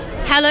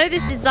Hello,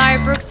 this is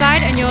Zaya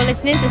Brookside, and you're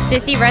listening to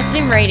City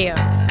Wrestling Radio.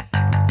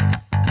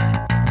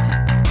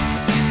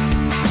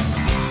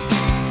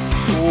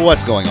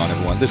 What's going on,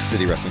 everyone? This is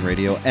City Wrestling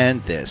Radio,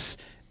 and this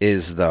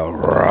is the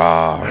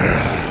Raw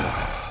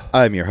Review.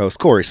 I'm your host,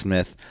 Corey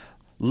Smith,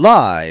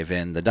 live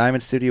in the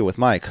Diamond Studio with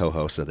my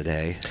co-host of the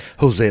day,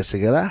 Jose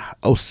Segura.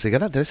 Oh,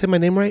 Segura? Did I say my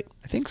name right?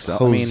 I think so.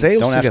 Jose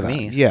don't ask Segura.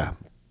 me.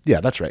 Yeah,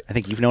 that's right. I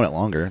think you've known it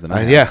longer than I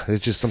have. Yeah,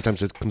 it's just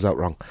sometimes it comes out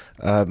wrong.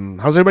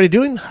 How's everybody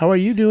doing? How are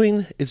you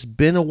doing? It's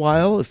been a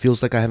while. It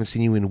feels like I haven't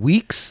seen you in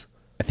weeks.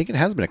 I think it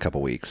has been a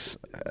couple weeks.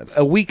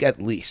 A week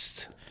at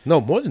least. No,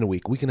 more than a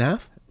week and a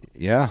half.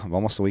 Yeah,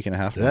 almost a week and a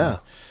half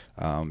now.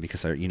 Yeah.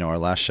 Because our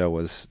last show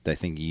was, I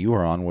think you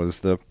were on,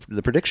 was the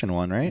prediction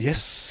one, right?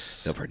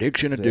 Yes. The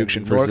prediction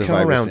addiction for NorCal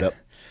Survivor Roundup.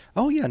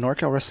 Oh, yeah,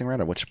 NorCal Wrestling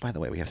Roundup, which, by the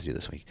way, we have to do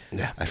this week.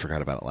 Yeah. I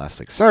forgot about it last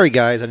week. Sorry,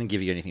 guys, I didn't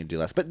give you anything to do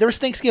last. But there was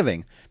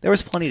Thanksgiving. There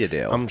was plenty to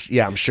do. I'm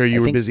sure you I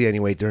were think busy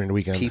anyway during the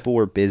weekend. People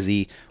were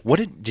busy.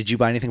 Did you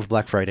buy anything for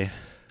Black Friday?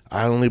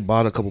 I only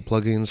bought a couple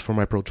plugins for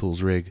my Pro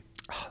Tools rig.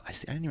 Oh, I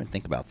didn't even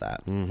think about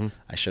that. Mm-hmm.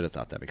 I should have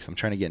thought that because I'm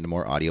trying to get into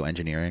more audio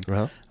engineering.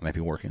 Uh-huh. I might be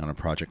working on a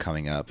project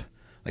coming up,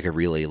 like a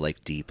really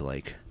deep,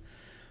 like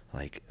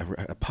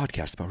a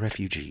podcast about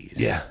refugees.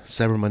 Yeah.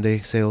 Cyber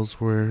Monday sales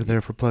were there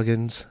for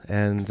plugins,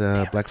 and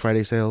Black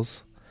Friday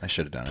sales. I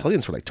should have done it.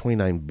 Plugins were like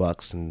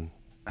 $29, and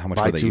How much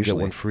buy were they two, usually?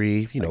 get one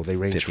free. Like They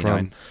range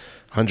 59? from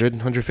 100,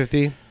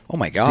 150. Oh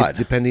my God!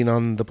 Depending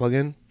on the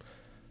plugin.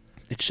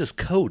 It's just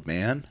code,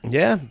 man.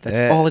 Yeah. That's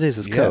all it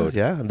is code.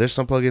 Yeah. And there's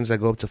some plugins that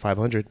go up to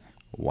 500.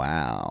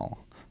 Wow.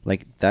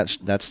 Like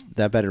that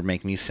better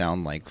make me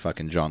sound like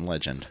fucking John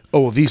Legend.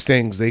 Oh, well, these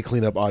things, they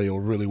clean up audio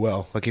really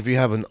well. Like if you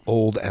have an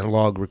old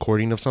analog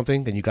recording of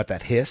something and you got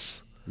that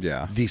hiss,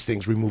 Yeah. these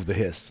things remove the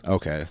hiss.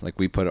 Okay. Like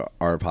we put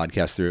our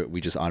podcast through it,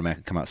 we just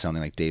automatically come out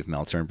sounding like Dave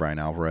Meltzer and Brian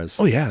Alvarez.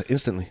 Oh, yeah,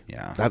 instantly.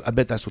 Yeah. I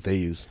bet that's what they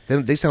use.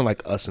 They sound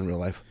like us in real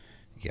life.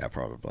 Yeah,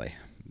 probably.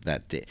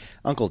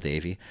 Uncle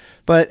Davey.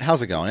 But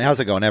how's it going? How's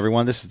it going,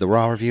 everyone? This is the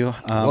Raw Review.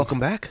 Welcome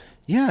back.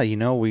 Yeah,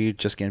 we're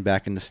just getting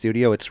back in the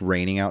studio. It's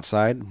raining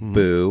outside. Mm-hmm.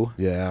 Boo.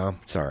 Yeah.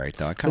 It's all right,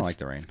 though. I kind of like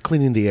the rain.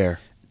 Cleaning the air.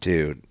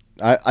 Dude,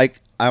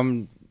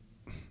 when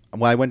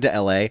I went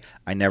to LA,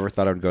 I never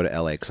thought I would go to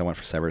LA because I went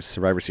for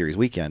Survivor Series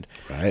weekend,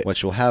 Right.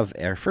 which we'll have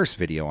our first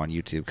video on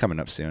YouTube coming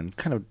up soon.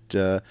 Kind of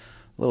a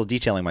little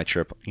detailing my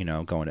trip,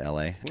 going to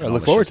LA. I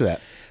look forward to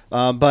that.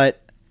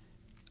 But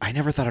I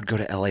never thought I'd go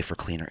to LA for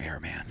cleaner air,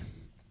 man.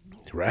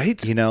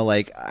 Right?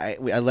 I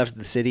left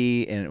the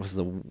city and it was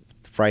the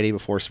Friday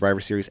before Survivor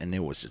Series, and it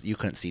was just you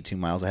couldn't see 2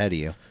 miles ahead of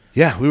you.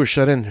 Yeah, we were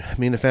shut in.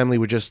 Me and the family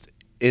were just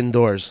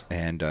indoors.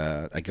 And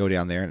I go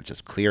down there and it's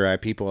just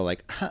clear-eyed people are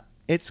like,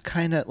 it's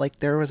kind of like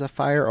there was a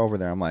fire over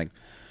there. I'm like,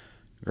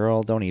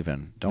 girl, don't give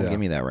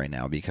me that right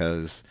now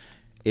because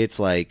it's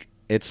like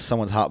it's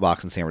someone's hot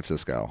box in San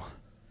Francisco.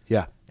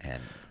 Yeah.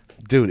 And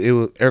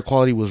Dude, air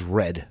quality was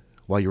red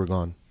while you were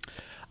gone.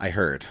 I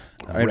heard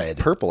Red. And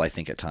purple, I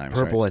think at times.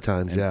 Purple right? at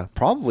times, And yeah.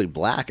 probably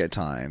black at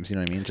times. You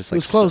know what I mean? Just It like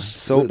was close.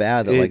 so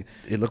bad that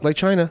it looked like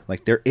China.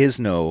 like there is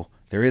no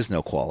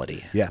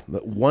quality. Yeah,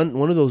 but one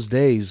of those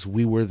days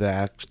we were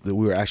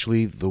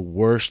actually the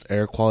worst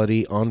air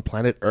quality on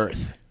planet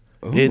Earth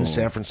in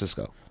San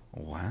Francisco.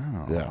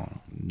 Wow. Yeah.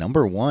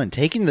 Number one,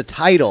 taking the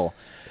title.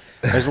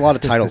 There's a lot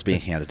of titles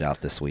being handed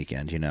out this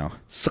weekend,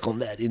 Suck on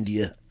that,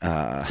 India.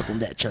 Suck on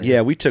that, China.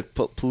 Yeah, we took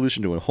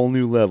pollution to a whole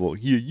new level.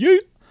 Yeah.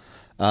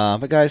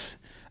 But guys,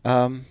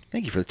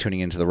 thank you for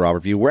tuning into the Raw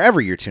Review, wherever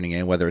you're tuning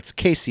in, whether it's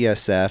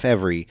KCSF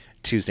every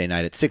Tuesday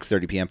night at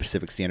 6:30 p.m.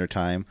 Pacific Standard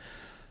Time.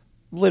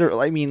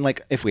 Literally, I mean,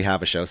 like, if we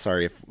have a show,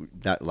 sorry if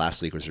that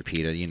last week was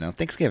repeated,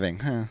 Thanksgiving,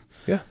 huh?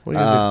 Yeah. What are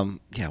you gonna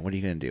Yeah, what are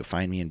you going to do?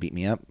 Find me and beat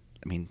me up?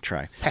 I mean,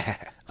 try.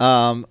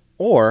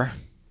 Or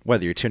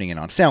whether you're tuning in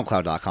on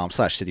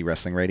SoundCloud.com/City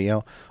Wrestling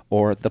Radio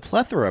or the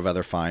plethora of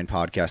other fine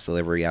podcast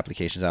delivery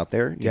applications out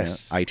there.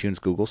 Yes.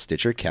 iTunes, Google,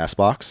 Stitcher,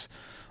 CastBox.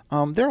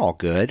 They're all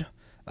good.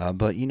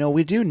 But,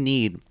 we do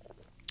need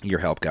your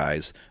help,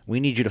 guys. We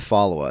need you to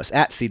follow us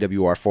at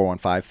CWR415,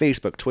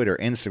 Facebook, Twitter,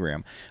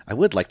 Instagram. I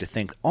would like to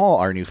thank all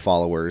our new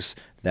followers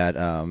that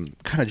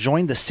kind of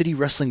joined the City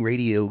Wrestling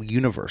Radio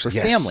universe, or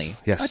Yes, family.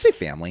 yes. I'd say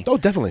family. Oh,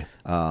 definitely.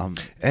 And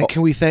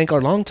can we thank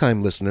our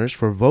longtime listeners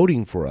for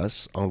voting for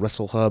us on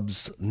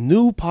WrestleHub's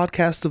new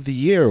Podcast of the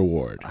Year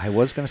award? I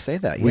was going to say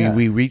that, yeah.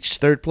 We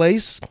reached third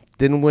place,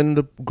 didn't win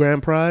the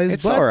grand prize.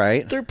 It's but all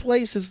right. Third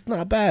place is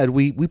not bad.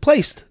 We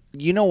placed.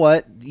 You know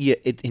what?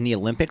 In the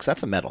Olympics,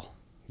 that's a medal.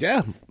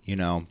 Yeah.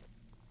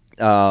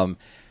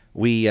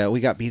 We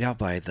got beat out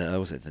by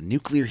the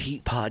Nuclear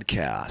Heat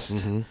podcast.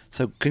 Mm-hmm.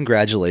 So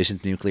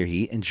congratulations, Nuclear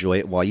Heat. Enjoy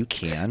it while you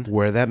can.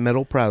 Wear that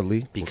medal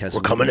proudly. Because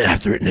we're coming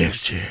after it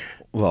next year.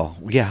 Well,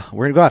 yeah,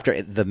 we're going to go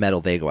after the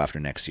medal they go after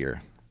next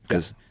year.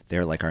 Because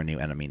they're like our new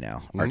enemy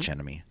now. Mm-hmm. Arch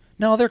enemy.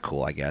 No, they're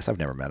cool, I guess. I've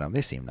never met them.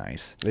 They seem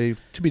nice.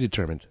 To be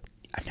determined.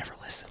 I've never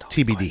listened.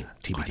 TBD.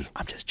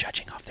 I'm just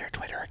judging off their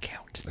Twitter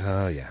account.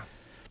 Oh, yeah.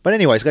 But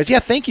anyways, guys, yeah,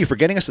 thank you for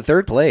getting us to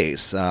third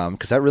place.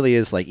 Because that really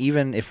is like,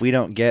 even if we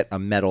don't get a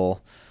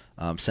medal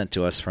sent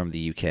to us from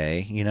the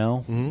UK,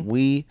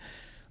 we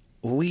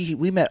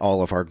we met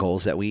all of our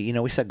goals that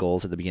we set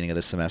goals at the beginning of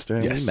this semester,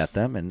 and Yes. we met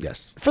them, and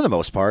Yes. for the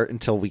most part,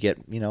 until we get,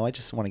 I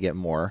just want to get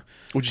more.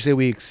 Would you say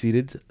we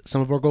exceeded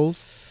some of our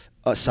goals?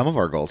 Some of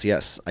our goals,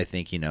 yes. I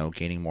think,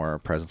 gaining more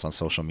presence on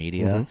social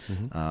media.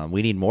 Mm-hmm,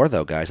 We need more,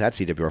 though, guys, at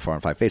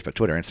CWR415, Facebook,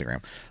 Twitter,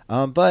 Instagram.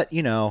 But,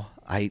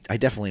 I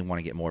definitely want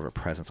to get more of a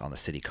presence on the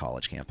City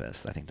College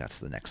campus. I think that's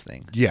the next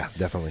thing. Yeah,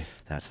 definitely.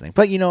 That's the thing.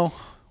 But,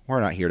 we're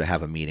not here to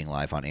have a meeting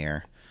live on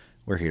air.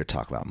 We're here to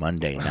talk about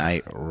Monday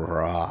Night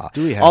Raw.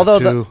 Do we have Although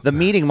to? the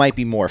meeting might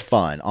be more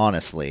fun,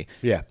 honestly.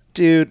 Yeah.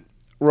 Dude,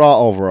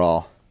 Raw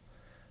overall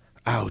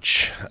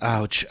Ouch.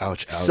 Ouch. Ouch.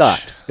 Ouch.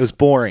 sucked. It was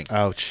boring.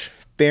 Ouch.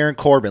 Baron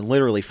Corbin,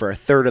 literally, for a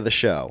third of the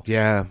show.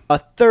 Yeah. A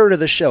third of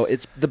the show.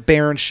 It's the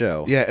Baron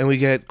show. Yeah, and we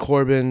get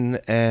Corbin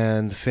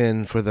and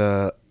Finn for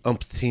the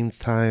umpteenth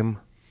time.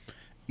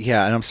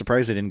 Yeah, and I'm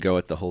surprised they didn't go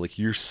with the whole,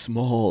 you're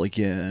small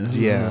again.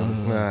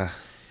 Yeah.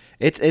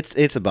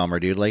 It's a bummer,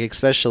 dude. Like,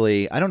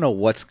 especially, I don't know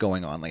what's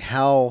going on. Like,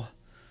 how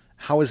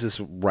is this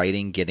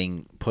writing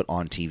getting put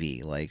on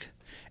TV? Like,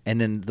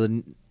 and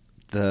then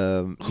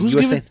the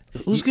USA.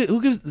 Who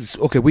gives?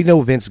 Okay, we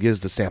know Vince gives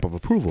the stamp of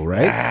approval,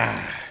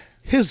 right?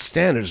 His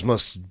standards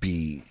must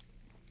be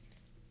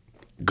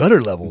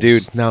gutter levels,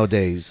 Dude.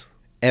 nowadays.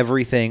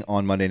 Everything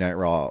on Monday Night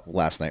Raw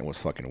last night was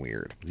fucking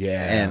weird.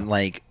 Yeah. And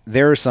like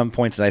there are some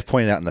points that I've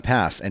pointed out in the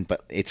past,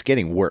 but it's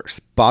getting worse.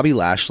 Bobby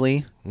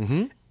Lashley,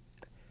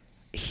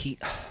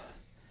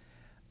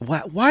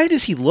 why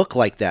does he look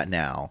like that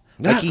now?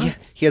 Like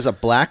he has a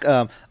black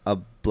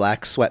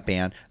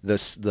sweatband,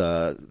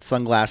 the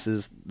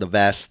sunglasses, the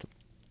vest,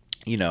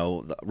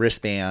 the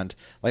wristband.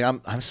 Like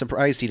I'm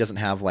surprised he doesn't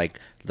have like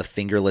the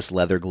fingerless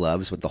leather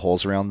gloves with the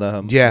holes around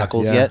the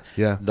knuckles yet.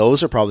 Yeah.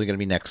 Those are probably going to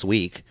be next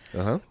week.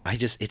 Uh-huh.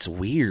 It's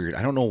weird.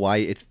 I don't know why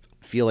it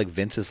feel like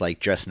Vince is like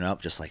dressing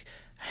up just like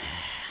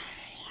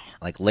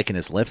licking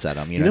his lips at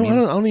him. You know what I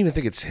mean? I don't even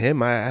think it's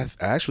him. I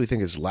actually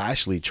think it's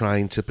Lashley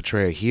trying to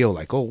portray a heel.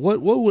 Like, oh,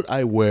 what would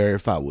I wear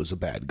if I was a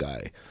bad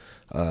guy?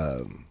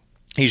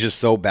 He's just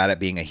so bad at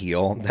being a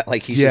heel that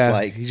like he's just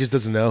like, he just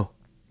doesn't know.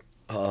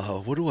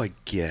 what do I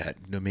get?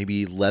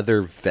 Maybe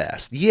leather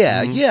vest.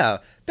 Yeah.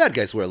 Bad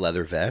guys wear a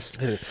leather vest.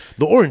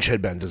 The orange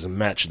headband doesn't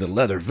match the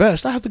leather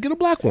vest. I have to get a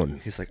black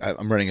one. He's like,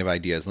 I'm running out of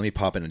ideas. Let me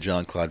pop in a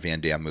Jean-Claude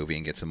Van Damme movie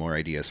and get some more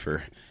ideas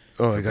for.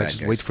 Oh my for god! bad Just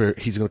guys. wait for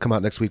he's gonna come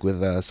out next week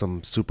with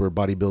some super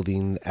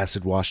bodybuilding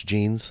acid wash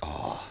jeans.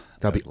 Oh,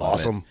 that'd be love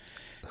awesome.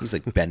 He's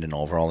like bending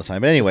over all the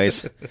time. But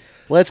anyways,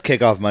 let's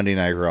kick off Monday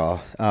Night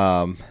Raw.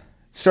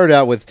 Started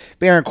out with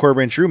Baron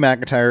Corbin, Drew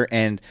McIntyre,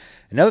 and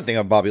another thing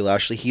on Bobby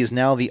Lashley. He is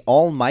now the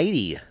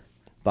almighty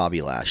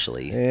Bobby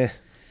Lashley.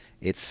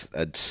 It's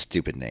a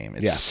stupid name.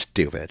 It's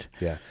stupid.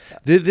 Yeah.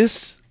 Did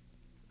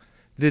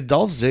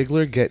Dolph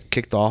Ziggler get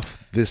kicked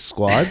off this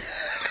squad?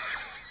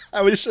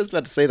 I was just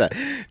about to say that.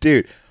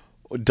 Dude,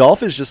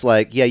 Dolph is just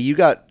like, yeah, you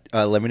got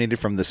eliminated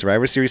from the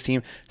Survivor Series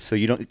team, so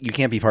you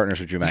can't be partners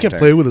with Drew McIntyre. You can't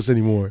play with us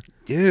anymore.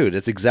 Dude,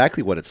 that's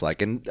exactly what it's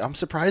like. And I'm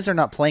surprised they're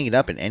not playing it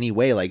up in any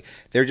way. Like,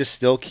 they're just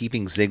still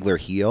keeping Ziggler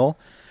heel.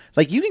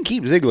 Like, you can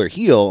keep Ziggler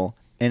heel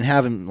and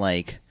have him,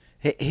 like,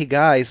 hey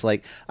guys,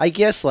 like, I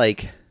guess,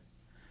 like,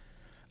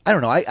 I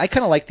don't know. I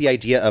kind of like the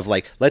idea of,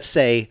 like, let's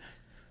say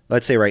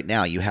right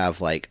now you have,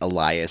 like,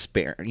 Elias,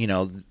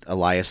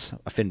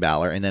 Finn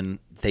Balor, and then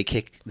they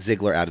kick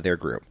Ziggler out of their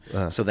group.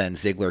 So then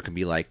Ziggler can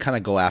be like, kind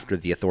of go after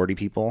the authority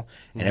people,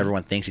 and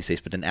everyone thinks he's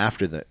safe. But then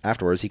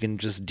afterwards, he can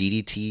just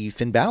DDT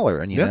Finn Balor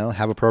and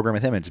have a program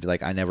with him and to be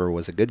like, I never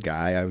was a good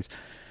guy. I was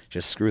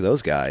just screw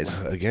those guys.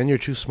 Again, you're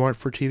too smart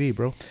for TV,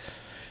 bro.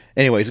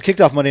 Anyways, we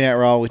kicked off Monday Night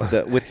Raw with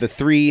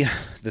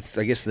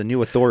the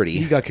new authority.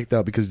 He got kicked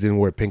out because he didn't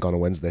wear pink on a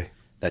Wednesday.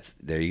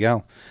 There you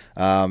go.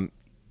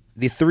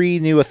 The three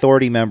new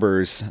authority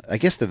members, I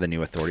guess they're the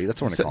new authority.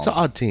 That's what I call them. It's an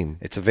odd team.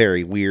 It's a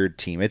very weird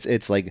team.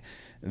 It's like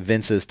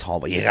Vince's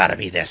tall, but you got to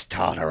be this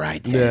tall to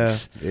ride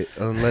Vince. Yeah,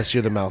 unless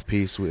you're the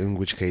mouthpiece, in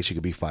which case you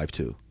could be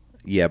 5'2".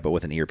 Yeah, but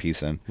with an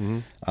earpiece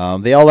in.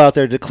 They all out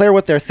there declare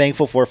what they're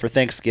thankful for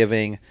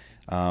Thanksgiving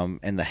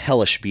and the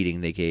hellish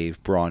beating they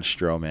gave Braun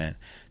Strowman.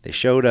 They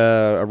showed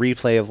a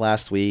replay of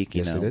last week.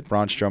 Yes, they did.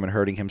 Braun Strowman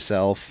hurting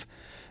himself.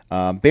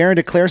 Baron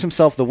declares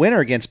himself the winner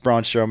against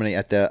Braun Strowman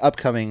at the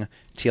upcoming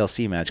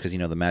TLC match because,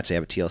 the match they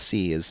have at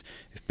TLC is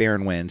if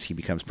Baron wins, he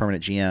becomes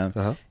permanent GM.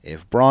 Uh-huh.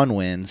 If Braun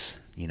wins,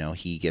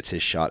 he gets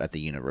his shot at the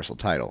Universal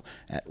title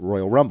at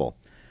Royal Rumble.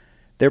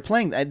 They're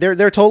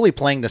totally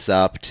playing this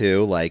up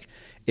too. Like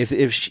if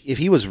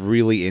he was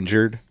really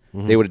injured,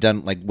 they would have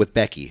done like with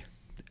Becky.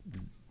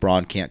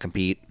 Braun can't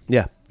compete.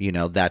 Yeah.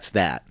 That's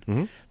that.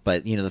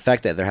 But, the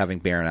fact that they're having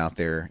Baron out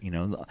there,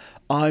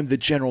 I'm the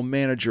general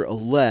manager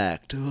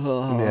elect.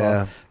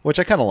 Yeah. Which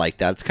I kind of like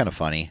that. It's kind of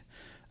funny.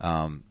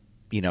 Braun's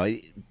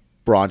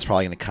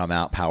probably going to come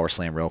out, power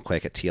slam real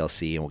quick at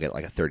TLC, and we'll get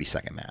like a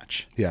 30-second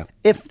match. Yeah.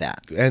 If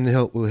that. And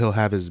he'll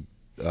have his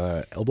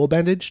elbow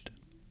bandaged?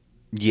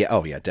 Yeah.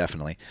 Oh, yeah,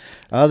 definitely.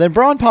 Then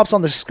Braun pops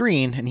on the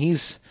screen, and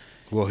he's...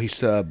 Well,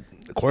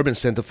 Corbin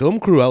sent the film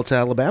crew out to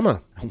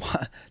Alabama.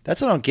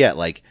 That's what I don't get.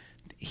 Like,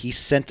 he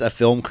sent a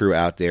film crew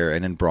out there,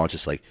 and then Braun's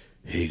just like,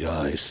 hey,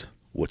 guys,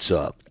 What's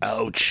up?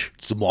 Ouch.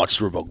 It's the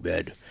monster among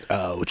men.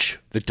 Ouch.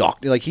 The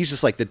doctor, like, he's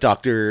just like, the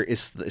doctor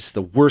is it's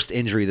the worst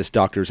injury this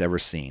doctor's ever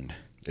seen.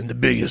 And the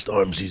biggest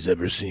arms he's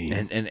ever seen.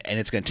 And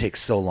it's going to take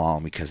so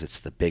long because it's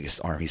the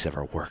biggest arm he's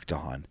ever worked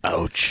on.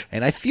 Ouch.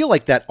 And I feel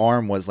like that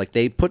arm was like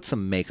they put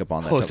some makeup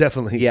on that. Oh,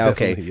 definitely. Yeah,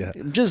 Definitely, okay.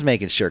 yeah. I'm just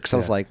making sure because I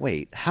was like,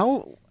 wait,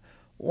 how?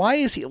 Why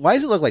does it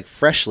look like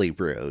freshly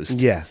bruised?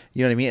 Yeah.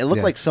 You know what I mean? It looked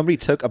Yeah. like somebody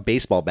took a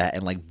baseball bat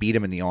and like beat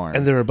him in the arm.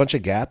 And there were a bunch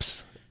of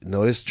gaps.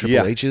 Notice Triple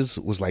Yeah. H's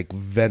was like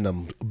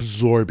venom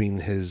absorbing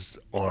his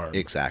arm.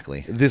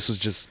 Exactly. This was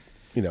just,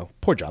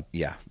 poor job.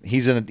 Yeah.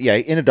 He's in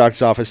a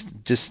doctor's office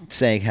just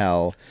saying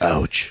how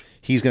Ouch.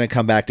 he's going to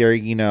come back there,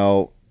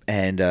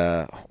 and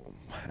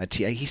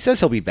he says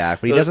he'll be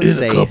back, but he doesn't in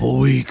say a couple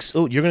weeks.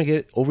 Oh, you're gonna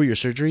get over your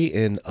surgery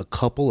in a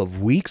couple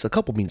of weeks. A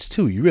couple means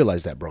 2. You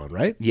realize that, Braun,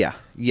 right? Yeah.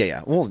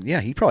 Well,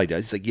 yeah, he probably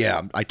does. He's like,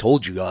 yeah, I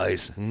told you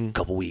guys, a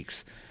couple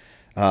weeks.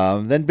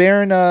 Then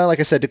Baron, like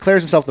I said,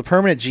 declares himself the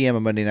permanent GM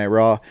of Monday Night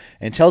Raw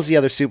and tells the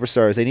other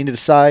superstars they need to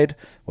decide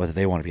whether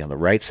they want to be on the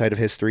right side of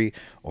history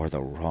or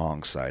the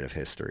wrong side of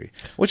history,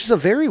 which is a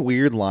very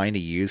weird line to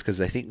use because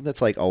I think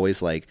that's like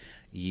always like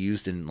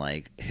used in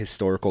like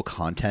historical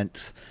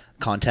context.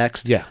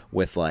 Yeah.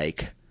 With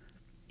like,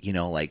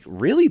 like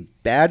really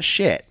bad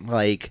shit.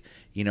 Like,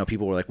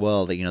 people were like,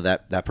 well,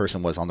 that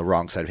person was on the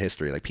wrong side of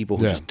history. Like people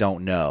who Yeah. just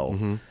don't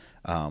know.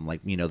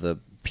 Like, the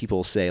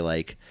people say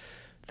like,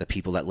 the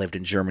people that lived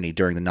in Germany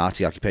during the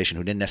Nazi occupation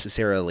who didn't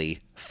necessarily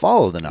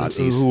follow the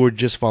Nazis, Who were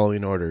just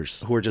following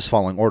orders. who were just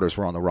following orders,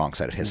 were on the wrong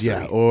side of history.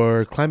 Yeah,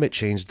 or climate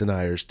change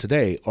deniers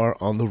today are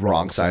on the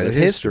Wrong side of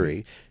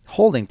history.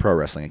 Holding pro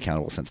wrestling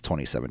accountable since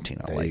 2017.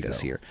 I There like you us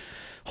go. here.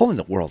 Holding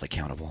the world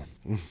accountable.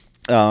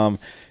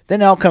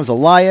 Then out comes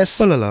Elias.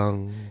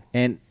 Ba-la-lang.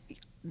 And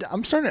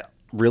I'm starting to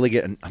really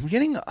getting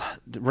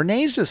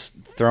Renee's just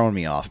throwing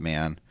me off,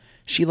 man.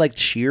 She like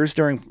cheers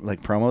during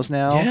like promos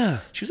now. Yeah.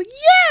 She was like,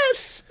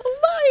 yes,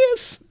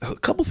 Elias. A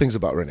couple things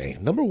about Renee.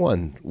 Number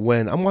one,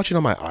 when I'm watching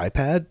on my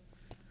iPad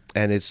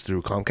and it's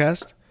through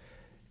Comcast,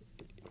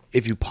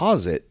 if you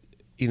pause it,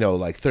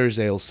 like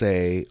Thursday will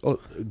say, oh,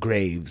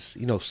 Graves,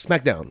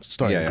 SmackDown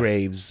starring Yeah.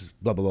 Graves,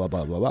 blah, blah, blah,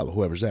 blah, blah, blah,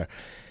 whoever's there.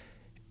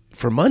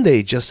 For Monday,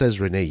 it just says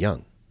Renee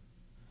Young.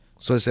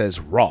 So it says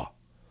Raw,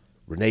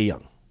 Renee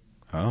Young.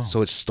 Oh.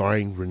 So it's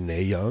starring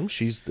Renee Young.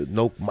 She's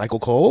no Michael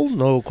Cole,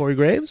 no Corey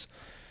Graves.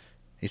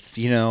 It's,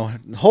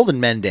 holding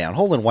men down,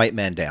 holding white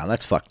men down.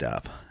 That's fucked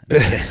up. No,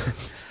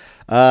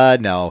 I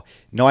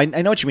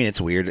know what you mean.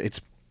 It's weird.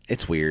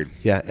 It's weird.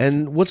 Yeah,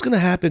 and what's gonna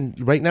happen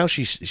right now?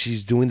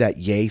 She's doing that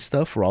yay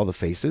stuff for all the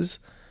faces.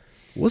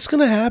 What's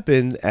gonna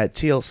happen at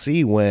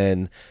TLC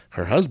when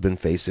her husband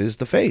faces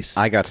the face?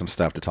 I got some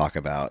stuff to talk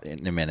about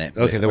in a minute.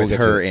 Okay, then we'll with get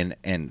her to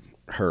and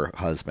her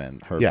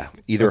husband. Yeah.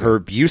 Either Okay. her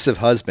abusive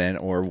husband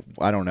or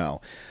I don't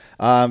know.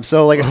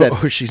 So like I said,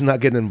 or she's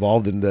not getting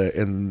involved in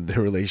the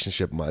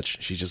relationship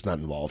much. She's just not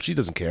involved. She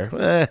doesn't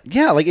care.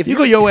 yeah, like if You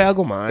go your way, I'll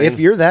go mine. If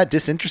you're that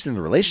disinterested in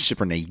the relationship,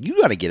 Renee,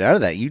 you got to get out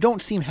of that. You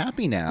don't seem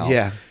happy now.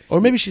 yeah,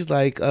 or maybe she's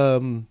like,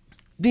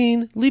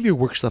 Dean, leave your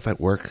work stuff at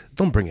work.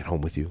 Don't bring it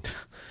home with you.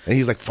 And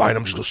he's like, fine,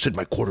 I'm just gonna sit in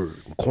my corner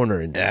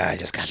and I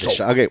just got this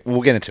shot. Okay, we'll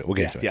get into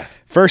it. yeah.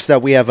 First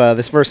up, we have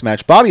this first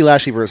match: Bobby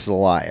Lashley versus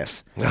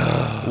Elias.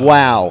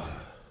 Wow.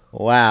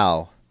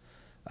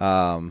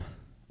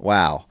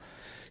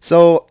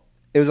 So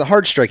it was a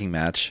hard striking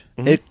match.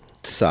 It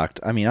sucked.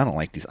 I mean, I don't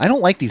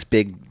like these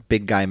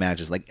big guy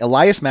matches. Like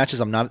Elias matches,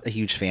 I'm not a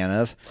huge fan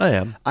of. I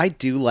am. I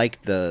do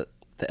like the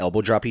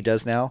elbow drop he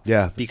does now.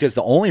 Yeah. Because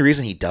the only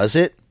reason he does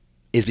it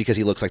is because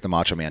he looks like the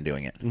Macho Man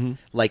doing it.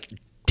 Like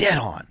dead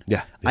on.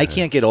 Yeah. I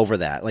can't get over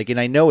that. Like, and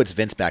I know it's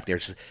Vince back there.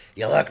 It's just,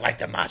 you look like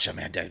the Macho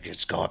Man.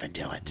 Just go up and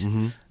do it.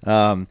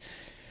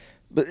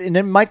 But and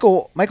then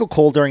Michael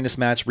Cole during this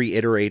match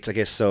reiterates, I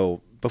guess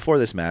so. Before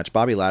this match,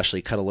 Bobby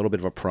Lashley cut a little bit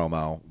of a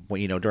promo,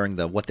 during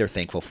the what they're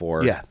thankful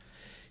for. Yeah.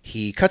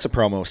 He cuts a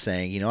promo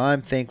saying,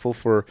 I'm thankful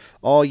for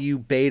all you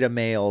beta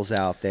males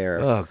out there.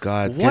 Oh,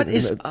 God. What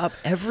is up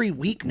every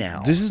week now?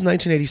 This is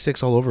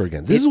 1986 all over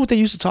again. This is what they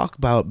used to talk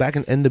about back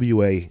in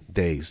NWA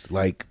days,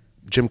 like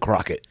Jim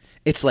Crockett.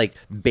 It's like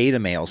beta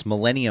males,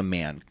 Millennium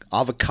Man,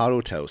 Avocado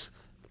Toast.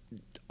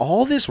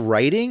 All this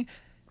writing,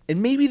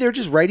 and maybe they're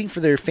just writing for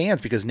their fans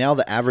because now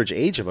the average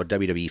age of a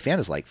WWE fan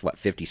is like,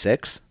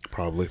 56?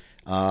 Probably.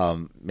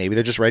 Maybe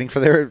they're just writing for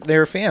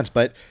their fans.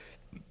 But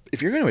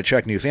if you're going to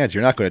attract new fans,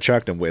 you're not going to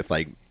attract them with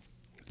like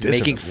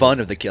making fun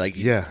of the kid. Like,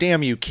 Yeah.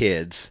 damn you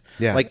kids.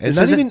 Yeah, Like and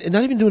this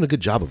not even doing a good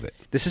job of it.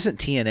 This isn't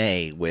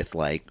TNA with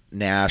like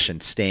Nash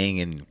and Sting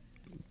and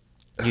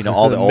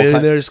all the old time.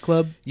 Millionaires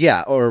Club.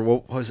 Yeah, or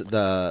what was it?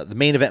 The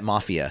main event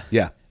Mafia.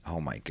 Yeah.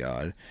 Oh my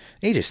God,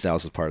 AJ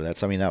Styles was part of that.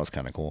 So I mean, that was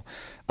kind of cool.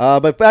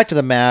 But back to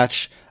the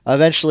match.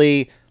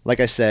 Eventually, like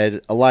I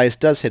said, Elias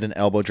does hit an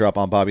elbow drop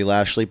on Bobby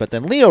Lashley, but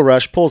then Lio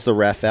Rush pulls the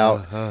ref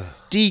out.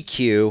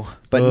 DQ,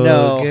 but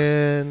no.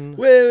 Again.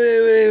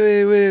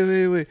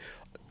 Wait.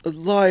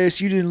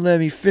 Elias, you didn't let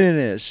me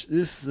finish.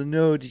 This is a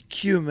no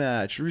DQ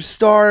match.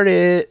 Restart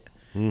it.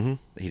 Mm-hmm.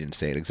 He didn't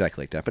say it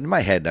exactly like that, but in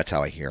my head, that's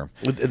how I hear him.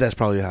 That's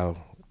probably how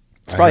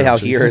It's probably how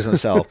he hears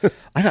himself.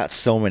 I got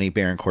so many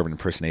Baron Corbin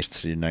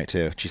impersonations to do tonight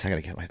too. Jeez,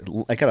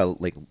 I gotta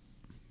like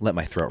let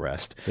my throat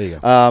rest. There you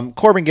go.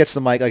 Corbin gets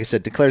the mic, like I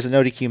said, declares a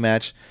no DQ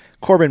match.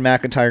 Corbin,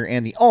 McIntyre,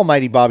 and the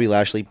almighty Bobby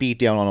Lashley beat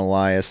down on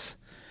Elias,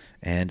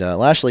 and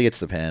Lashley gets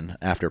the pin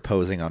after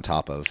posing on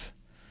top of,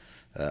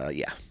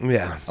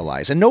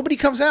 Elias, and nobody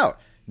comes out.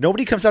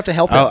 Nobody comes out to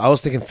help him. I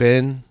was thinking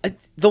Finn.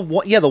 The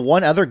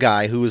one other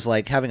guy who was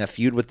like having a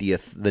feud with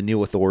the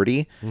New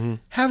Authority,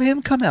 have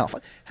him come out.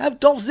 Have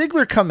Dolph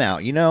Ziggler come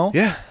out. You know,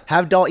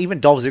 Have even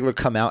Dolph Ziggler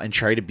come out and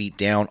try to beat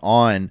down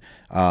on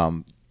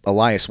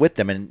Elias with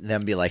them, and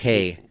then be like,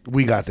 "Hey,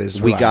 we got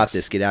this. We got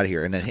this. Get out of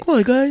here." And then, come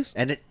on, guys.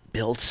 And it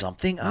builds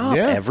something up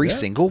every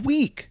single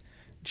week.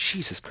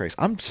 Jesus Christ!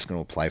 I'm just going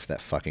to apply for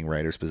that fucking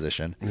writer's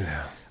position.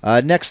 Yeah.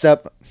 Next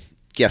up,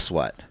 guess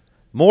what?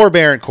 More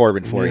Baron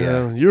Corbin for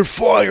you. You're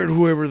fired,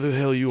 whoever the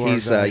hell you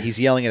are. He's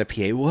yelling at a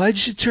PA.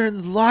 Why'd you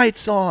turn the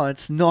lights on?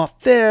 It's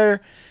not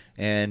fair.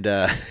 And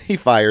he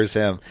fires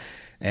him.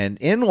 And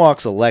in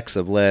walks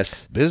Alexa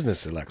Bliss.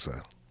 Business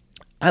Alexa.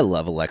 I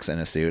love Alexa in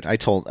a suit. I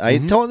told you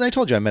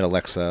I met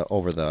Alexa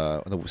over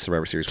the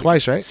Survivor Series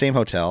twice, right? Same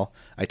hotel.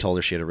 I told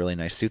her she had a really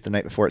nice suit the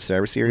night before at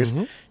Survivor Series.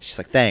 She's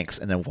like, thanks,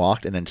 and then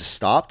walked, and then just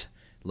stopped,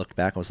 looked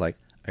back, and was like,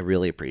 I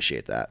really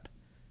appreciate that.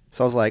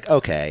 So I was like,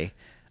 okay.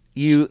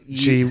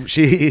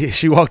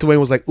 She walked away and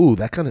was like, "Ooh,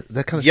 that kind of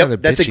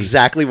sounded that's bitchy."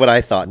 Exactly what I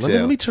thought too.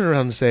 Let me turn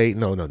around and say,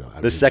 "No."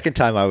 The second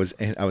time I was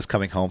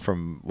coming home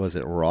from, was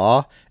it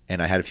Raw,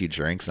 and I had a few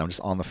drinks, and I'm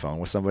just on the phone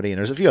with somebody, and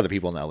there's a few other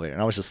people in the elevator,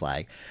 and I was just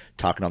like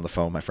talking on the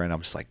phone with my friend.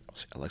 I'm just like,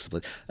 Alexa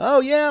Bliss.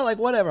 Oh yeah, like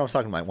whatever. I was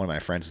talking to one of my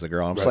friends who's a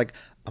girl, and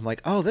I'm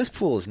like, oh, this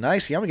pool is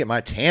nice. Yeah, I'm gonna get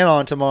my tan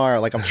on tomorrow.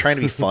 Like I'm trying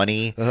to be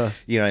funny,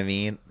 you know what I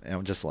mean? And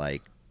I'm just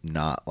like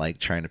not like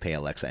trying to pay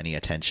Alexa any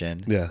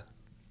attention. Yeah.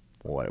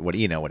 What are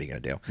you gonna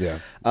do? Yeah.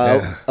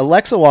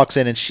 Alexa walks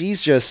in and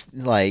she's just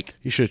like,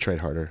 you should have tried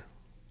harder.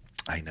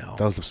 I know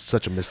that was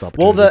such a missed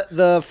opportunity. Well,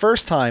 the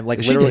first time, like,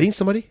 is literally, she dating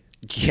somebody?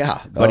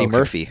 Yeah, Buddy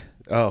Murphy.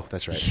 Oh,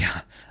 that's right. Yeah,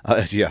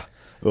 yeah.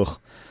 Ugh.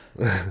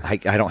 I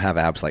don't have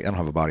abs I don't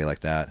have a body like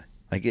that.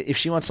 Like if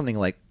she wants something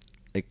like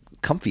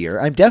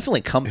comfier, I'm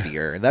definitely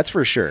comfier. That's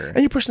for sure. And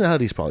your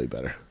personality is probably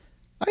better.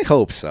 I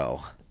hope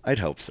so. I'd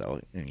hope so.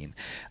 I mean,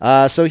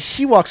 so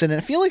he walks in, and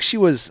I feel like she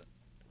was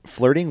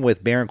flirting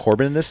with Baron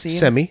Corbin in this scene.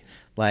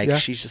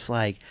 She's just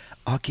like,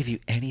 I'll give you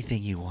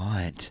anything you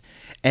want.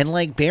 And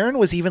like Baron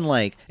was even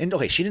like, and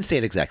okay, she didn't say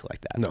it exactly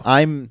like that. No.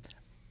 I'm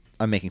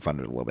making fun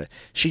of it a little bit.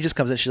 She just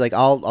comes in, she's like,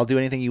 I'll do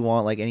anything you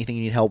want, like anything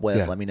you need help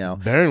with, let me know.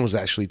 Baron was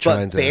actually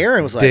trying to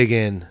dig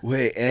in.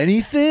 Wait,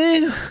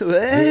 anything?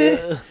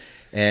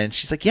 And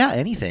she's like, yeah,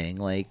 anything.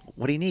 Like,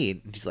 what do you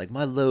need? And she's like,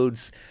 my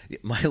load's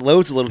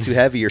a little too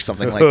heavy or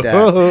something like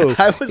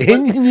that.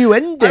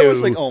 Innuendo. I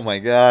was like, oh my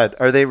God,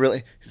 are they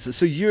really?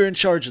 So you're in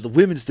charge of the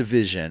women's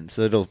division.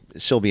 So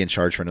she'll be in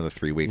charge for another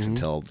 3 weeks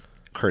until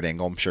Kurt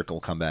Angle, I'm sure, will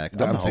come back.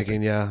 I'm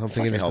thinking it's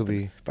going to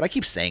be. But I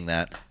keep saying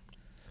that.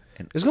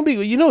 It's going to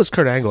be, it's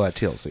Kurt Angle at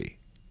TLC.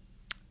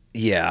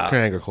 Yeah. Kurt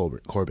Angle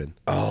Corbin.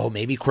 Oh,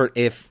 maybe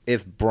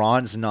if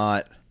Braun's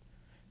not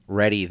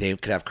ready, they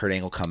could have Kurt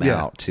Angle come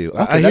out too.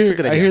 Okay, that's a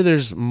good idea. I hear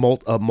there's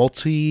a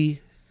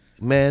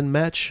multi-man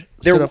match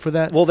set up for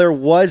that. Well, there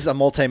was a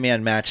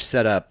multi-man match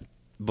set up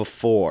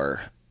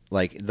before.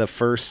 Like the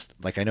first,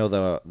 I know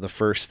the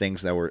first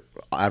things that were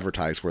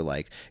advertised were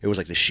like, it was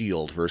like the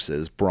Shield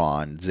versus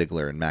Braun,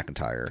 Ziggler, and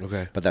McIntyre.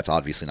 Okay, but that's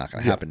obviously not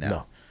going to happen now.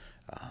 No.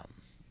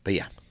 But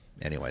yeah.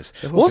 Anyways,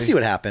 we'll see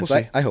what happens.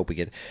 We'll see. I hope we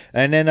get.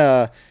 And then,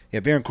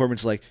 Baron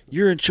Corbin's like,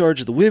 "You're in charge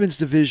of the women's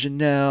division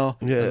now,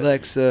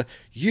 Alexa.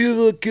 You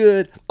look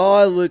good.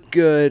 I look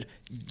good.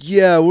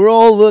 Yeah, we're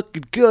all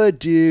looking good,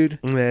 dude."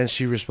 And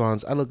she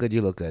responds, "I look good.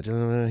 You look good.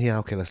 Yeah,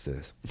 okay, let's do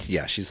this."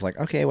 Yeah, she's like,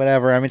 "Okay,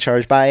 whatever. I'm in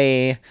charge.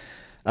 Bye."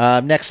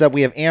 Next up,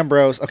 we have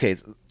Ambrose. Okay,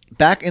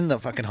 back in the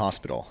fucking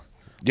hospital.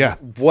 Yeah.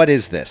 What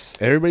is this?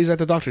 Everybody's at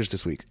the doctor's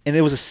this week. And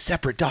it was a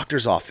separate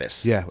doctor's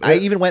office. Yeah. I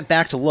even went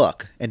back to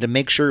look and to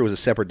make sure it was a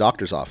separate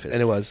doctor's office.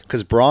 And it was.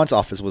 Because Braun's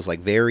office was like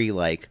very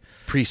like...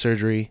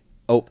 pre-surgery.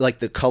 Oh, like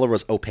the color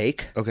was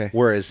opaque. Okay.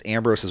 Whereas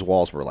Ambrose's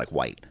walls were like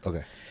white.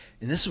 Okay.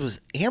 And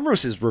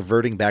Ambrose is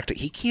reverting back to,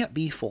 he can't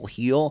be full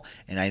heel.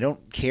 And I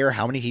don't care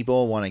how many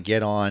people want to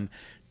get on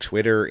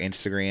Twitter,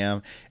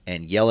 Instagram,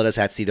 and yell at us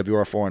at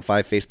CWR415,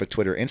 Facebook,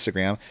 Twitter,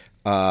 Instagram,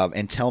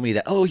 and tell me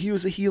that, oh, he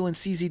was a heel in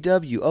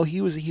CZW. Oh, he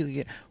was a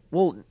heel.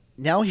 Well,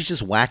 now he's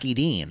just Wacky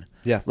Dean.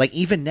 Yeah. Like,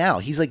 even now,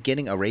 he's like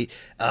getting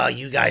oh,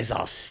 you guys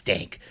all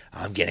stink.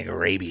 I'm getting a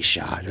rabies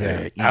shot.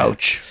 Yeah.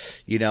 Ouch.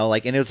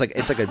 And it's like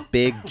a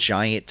big,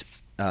 giant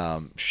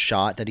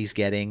shot that he's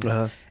getting.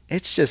 Uh-huh.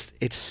 It's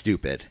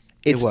stupid.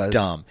 It's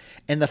dumb.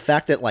 And the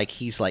fact that, like,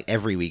 he's like,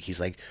 every week,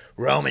 he's like,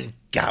 Roman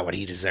got what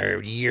he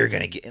deserved. You're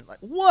going to get, like,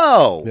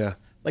 whoa. Yeah.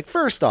 Like,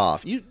 first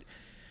off,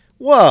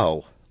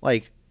 whoa.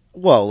 Like,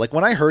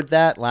 when I heard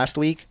that last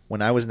week,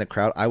 when I was in the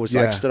crowd, I was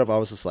like, stood up, I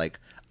was just like,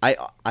 I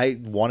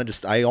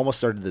almost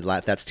started the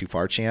That's Too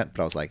Far chant,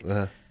 but I was like,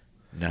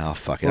 No,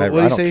 fuck it. What I did he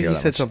don't say? care He that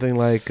said much. something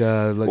like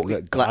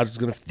he- God's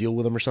going to deal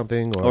with him or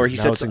something, Or he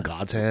now said it's in some-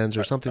 God's hands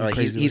or something. Like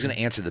crazy he's like going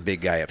to answer the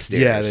big guy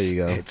upstairs. Yeah, there you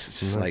go. It's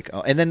just like,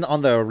 oh. And then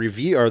on the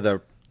review or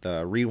the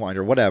rewind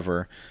or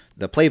whatever,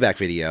 the playback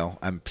video,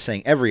 I'm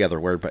saying every other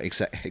word, but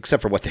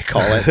except for what they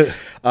call it.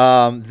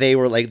 They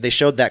were like, they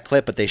showed that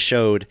clip, but they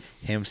showed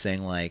him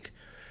saying like,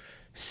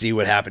 "See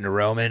what happened to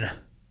Roman,"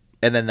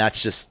 and then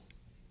that's just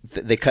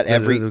they cut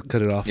every They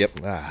cut it off. Yep.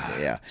 Ah.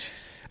 Yeah.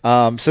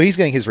 So he's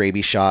getting his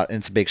rabies shot, and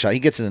it's a big shot. He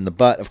gets it in the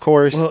butt, of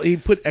course. Well, he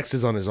put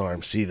X's on his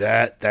arm. See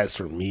that? That's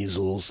for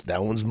measles.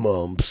 That one's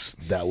mumps.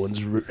 That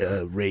one's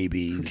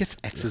rabies. Who gets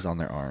X's on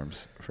their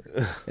arms?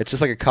 It's just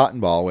like a cotton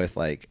ball with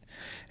like.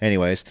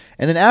 Anyways,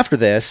 and then after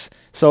this,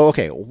 so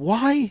okay,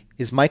 why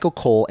is Michael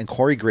Cole and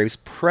Corey Graves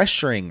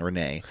pressuring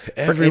Renee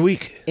Every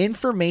week?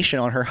 information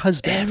on her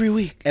husband Every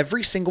week.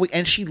 every single week?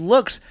 And she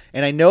looks,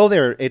 and I know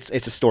it's a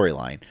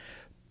storyline,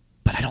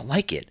 but I don't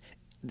like it.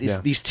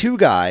 These two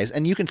guys,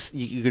 and you could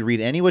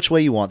read any which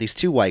way you want. These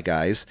two white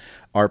guys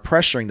are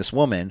pressuring this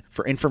woman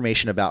for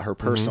information about her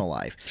personal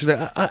life. She's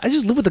like, I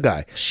just live with the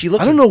guy. She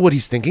looks- I don't know what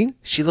he's thinking.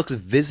 She looks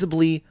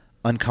visibly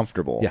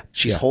uncomfortable. Yeah,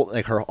 She's yeah.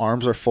 like her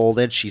arms are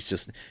folded. She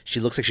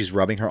looks like she's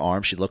rubbing her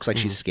arms. She looks like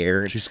she's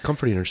scared. She's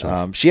comforting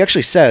herself. She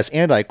actually says,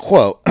 and I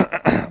quote,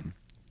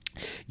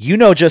 "You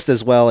know just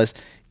as well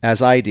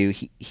as I do,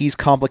 he's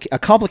a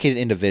complicated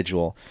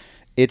individual.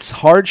 It's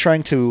hard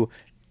trying to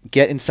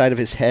get inside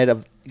the head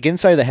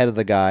of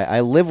the guy.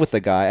 I live with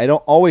the guy. I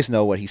don't always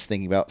know what he's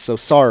thinking about. So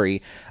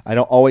sorry, I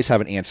don't always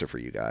have an answer for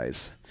you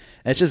guys."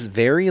 And it's just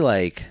very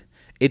like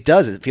it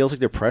feels like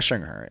they're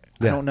pressuring her.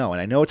 I Yeah. don't know,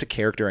 and I know it's a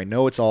character. I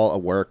know it's all a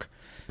work.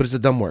 But it's a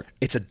dumb work.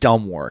 It's a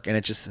dumb work, and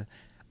it just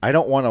I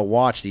don't want to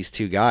watch these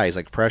two guys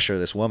like pressure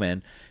this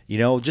woman.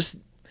 Just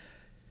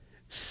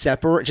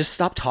separate. Just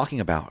stop talking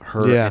about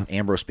her Yeah. and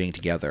Ambrose being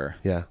together.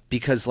 Yeah.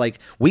 because like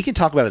we can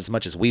talk about it as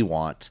much as we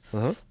want,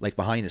 Uh-huh. like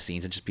behind the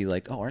scenes, and just be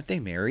like, oh, aren't they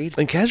married?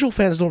 And casual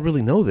fans don't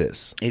really know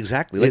this.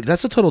 Exactly. Like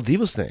That's a Total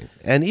Divas thing.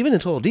 And even in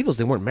Total Divas,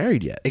 they weren't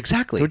married yet.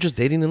 exactly. They were just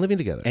dating and living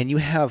together. And you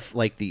have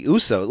like the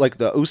Uso, like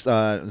the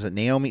Uso, was it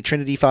Naomi,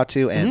 Trinity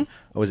Fatu, and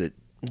what was it?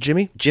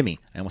 Jimmy? Jimmy.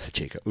 I almost said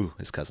Jacob. Ooh,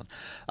 his cousin.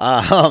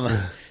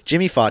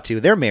 Jimmy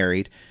Fatu. They're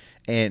married,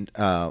 and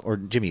or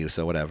Jimmy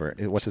Uso, whatever.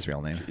 What's his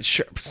real name?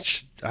 Sure.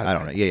 I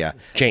don't know. Yeah.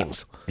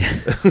 James.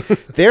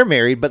 They're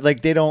married, but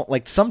like they don't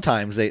like.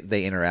 Sometimes they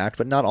interact,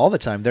 but not all the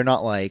time. They're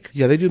not like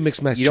Yeah, they do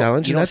mixed match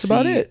challenge, and that's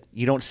about it.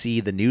 You don't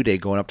see the New Day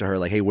going up to her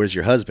like, "Hey, where's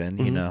your husband?"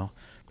 You know,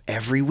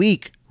 every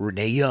week,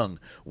 Renee Young,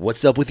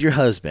 what's up with your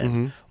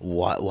husband?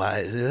 What?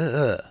 Why?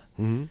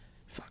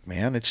 Fuck,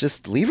 man, it's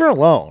just leave her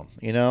alone.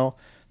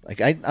 Like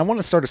I want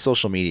to start a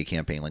social media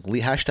campaign, like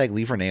hashtag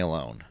Leave Renee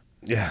Alone.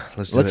 Yeah,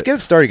 let's Get it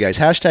started, guys.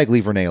 Hashtag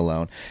Leave Renee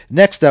Alone.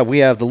 Next up, we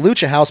have the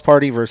Lucha House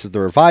Party versus the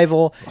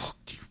Revival. Oh,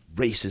 you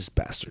racist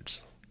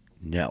bastards.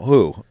 No,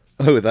 who?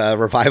 The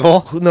Revival?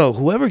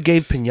 Whoever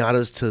gave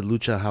pinatas to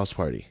Lucha House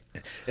Party.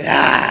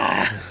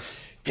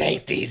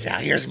 Take these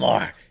out. Here's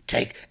more.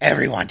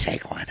 Everyone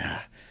take one.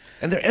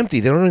 And they're empty.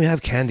 They don't even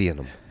have candy in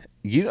them.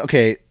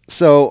 Okay?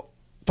 So,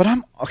 but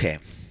I'm okay.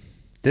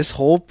 This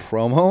whole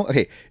promo,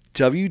 okay.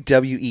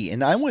 WWE,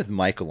 and I'm with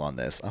Michael on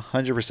this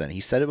 100%. He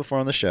said it before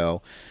on the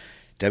show.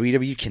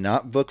 WWE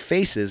cannot book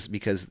faces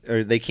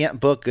or they can't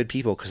book good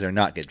people because they're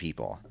not good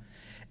people.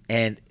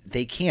 And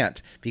they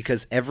can't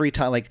because every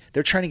time, like,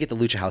 they're trying to get the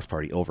Lucha House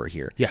Party over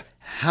here. Yeah.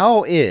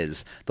 How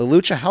is the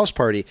Lucha House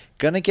Party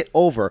going to get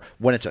over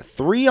when it's a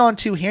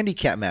 3-on-2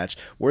 handicap match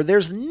where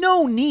there's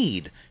no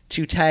need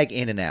to tag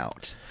in and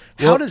out?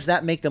 How does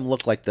that make them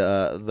look like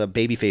the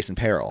babyface in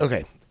peril?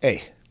 Okay.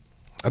 Hey,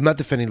 I'm not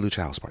defending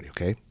Lucha House Party,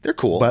 okay? They're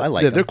cool. But I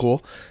like them. they're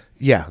cool.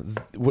 Yeah,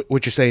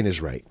 what you're saying is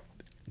right.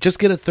 Just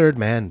get a third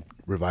man,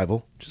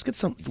 Revival. Just get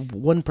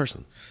one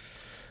person.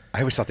 I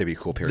always thought they'd be a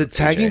cool pair. The with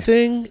tagging AJ.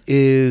 thing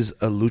is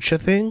a Lucha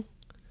thing.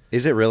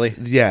 Is it really?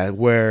 Yeah,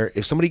 where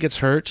if somebody gets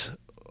hurt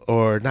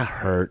or not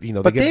hurt, they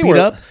But get they beat were-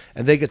 up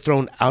and they get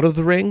thrown out of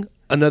the ring,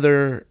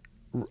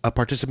 a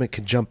participant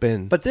can jump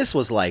in. But this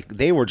was like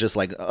they were just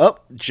like,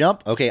 up,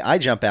 jump. Okay, I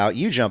jump out.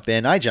 You jump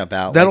in. I jump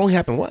out. that Like, only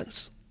happened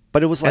once.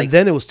 but it was like And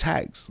then it was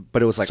tags.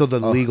 But it was like, so the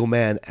ugh. legal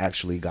man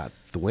actually got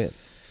the win.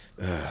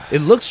 It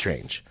looks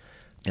strange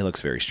it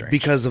looks very strange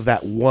because of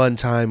that one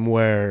time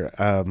where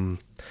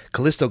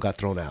Kalisto got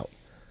thrown out.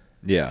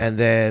 yeah. And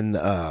then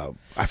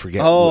I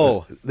forget.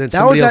 oh, then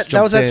that was somebody else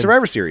that was jumped at in.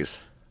 Survivor Series.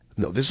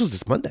 No, this was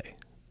this Monday.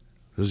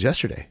 It was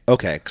yesterday.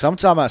 Okay, because I'm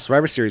talking about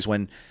Survivor Series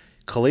when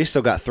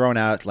Kalisto got thrown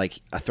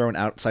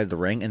outside the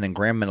ring, and then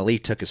Grand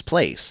Metalik took his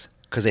place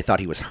because they thought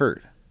he was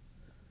hurt.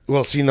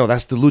 Well, see, no,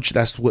 that's the Lucha.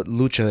 That's what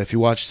Lucha. If you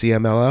watch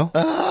CMLL,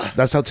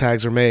 that's how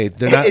tags are made.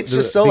 They're not. It's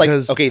just so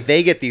because, like, okay,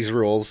 they get these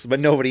rules, but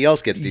nobody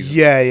else gets these.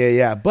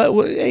 Yeah. But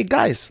hey,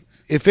 guys,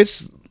 if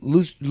it's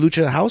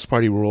Lucha House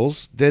Party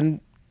rules,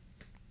 then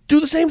do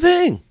the same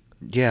thing.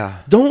 Yeah,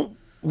 Don't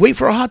wait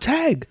for a hot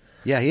tag.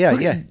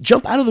 yeah.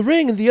 Jump out of the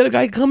ring and the other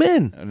guy can come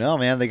in. No,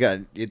 man, they got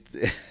it.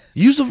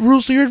 Use the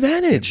rules to your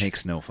advantage.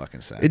 Makes no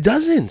fucking sense. It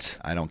doesn't.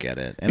 I don't get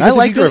it, and Because I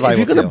like the if Revival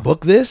you're gonna too.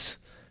 book this,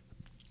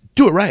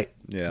 do it right.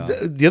 Yeah.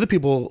 The other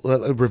people,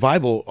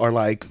 Revival, are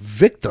like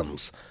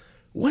victims.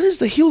 When is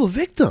the heel a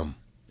victim?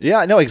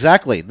 Yeah, no,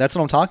 exactly. That's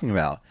what I'm talking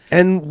about.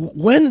 And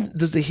when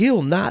does the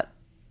heel not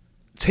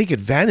take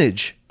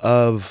advantage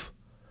of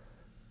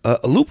a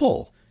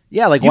loophole?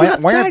 Yeah, like You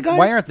have tag guys?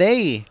 why aren't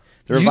they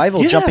the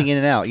Revival Yeah. jumping in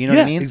and out? You know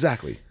what I mean?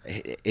 Exactly.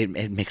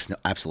 It makes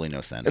absolutely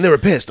no sense. And they were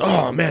pissed.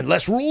 Oh man,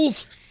 less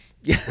rules.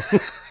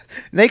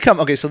 They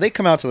come so they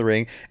come out to the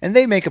ring and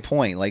they make a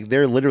point. Like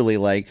they're literally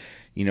like,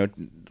 you know,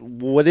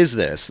 what is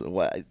this?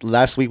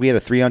 Last week we had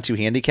a 3-on-2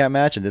 handicap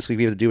match, and this week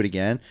we have to do it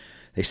again.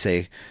 They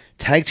say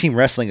tag team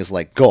wrestling is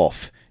like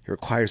golf. It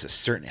requires a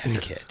certain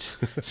etiquette.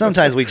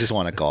 Sometimes we just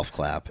want a golf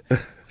clap.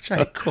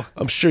 Cool.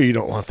 I'm sure you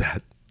don't want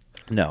that.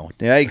 No,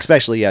 yeah,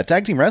 especially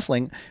tag team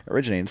wrestling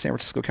originated in San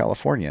Francisco,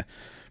 California.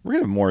 We're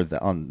gonna have more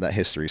on that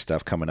history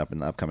stuff coming up in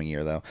the upcoming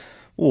year, though.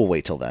 We'll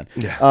wait till then.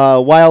 Yeah.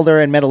 Wilder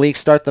and Metalik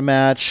start the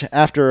match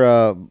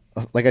after,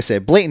 like I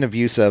said, blatant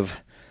abuse of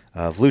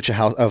Lucha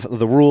House of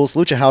the rules.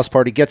 Lucha House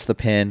Party gets the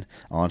pin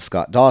on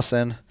Scott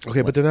Dawson.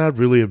 Okay, but they're not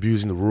really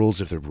abusing the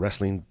rules if they're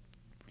wrestling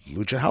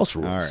Lucha House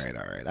rules. All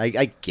right.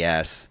 I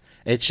guess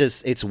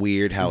it's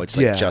weird how it's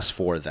like just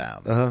for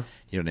them. Uh-huh.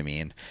 You know what I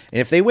mean? And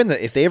if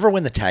they ever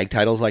win the tag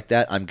titles like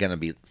that, I'm gonna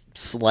be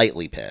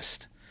slightly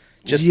pissed.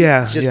 Just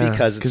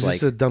because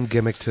it's a dumb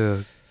gimmick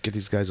to get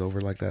these guys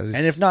over like that.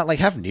 And if not, like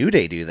have New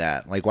Day do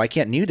that. Like why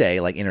can't New Day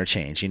like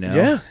interchange? You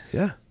know?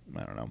 Yeah.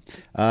 I don't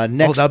know.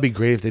 Next, that'd be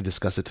great if they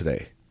discuss it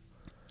today.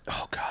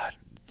 Oh God,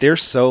 they're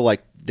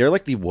like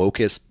the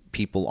wokest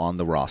people on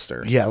the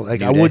roster. Yeah, like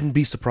New I Day. wouldn't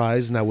be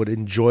surprised, and I would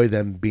enjoy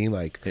them being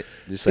like,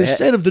 just like,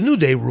 instead of the New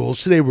Day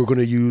rules, today we're going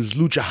to use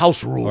Lucha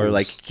House rules,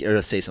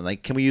 or say something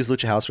like, "Can we use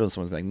Lucha House rules?"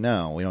 Someone's like,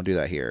 "No, we don't do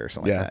that here," or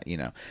something like that. You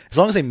know, as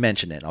long as they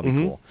mention it, I'll be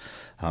cool.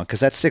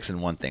 Because that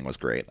 6-in-1 thing was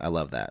great. I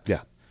love that.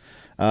 Yeah.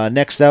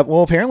 Next up,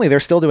 well, apparently they're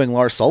still doing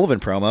Lars Sullivan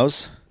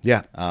promos.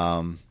 Yeah.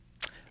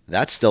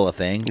 That's still a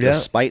thing, Yeah.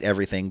 despite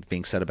everything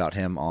being said about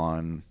him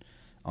on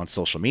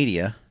social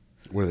media.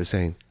 What are they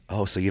saying?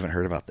 Oh, so you haven't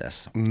heard about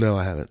this? No,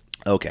 I haven't.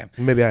 Okay.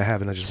 Maybe I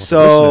haven't. I just want So-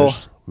 the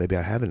listeners. Maybe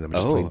I haven't. I'm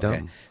just plain dumb.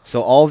 Okay.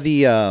 So all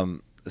the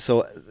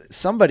so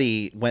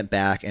somebody went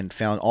back and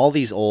found all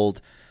these old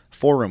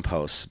forum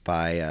posts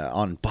by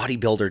on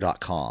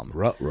bodybuilder.com.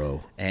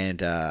 Ruh-roh.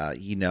 And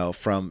you know,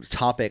 from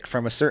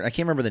a certain, I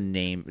can't remember the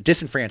name.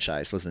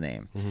 Disenfranchised was the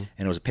name, and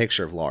it was a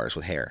picture of Lars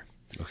with hair.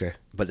 Okay.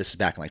 But this is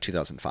back in like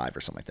 2005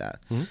 or something like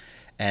that.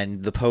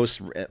 And the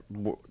post,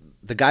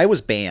 the guy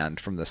was banned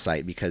from the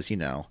site because, you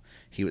know,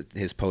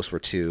 his posts were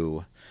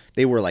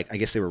they were like, I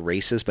guess they were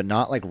racist, but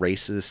not like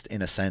racist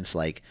in a sense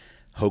like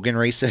Hogan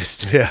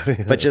racist.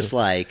 Yeah. But just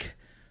like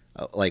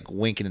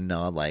winking and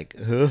nod, like,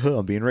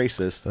 I'm being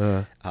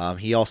racist.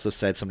 He also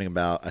said something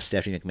about a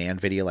Stephanie McMahon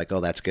video, like,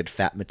 oh, that's good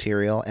FAP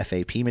material,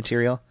 FAP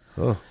material.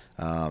 Oh.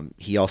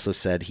 He also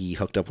said he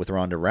hooked up with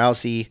Ronda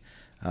Rousey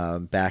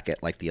back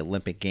at like the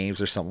Olympic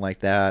Games or something like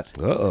that.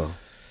 Uh-oh.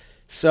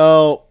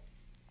 So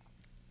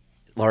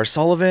Lars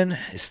Sullivan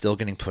is still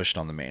getting pushed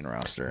on the main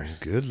roster.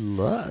 Good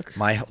luck.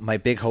 My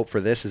big hope for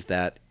this is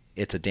that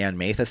it's a Dan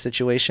Matha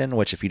situation,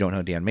 which if you don't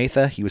know Dan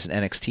Matha, he was an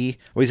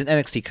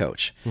NXT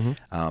coach.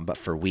 But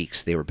for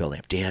weeks they were building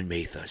up, Dan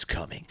Matha is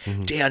coming.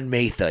 Dan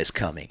Matha is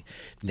coming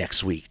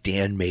next week.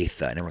 Dan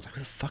Matha. And everyone's like,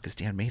 who the fuck is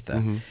Dan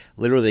Matha?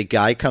 Literally the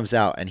guy comes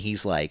out and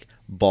he's like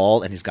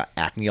bald and he's got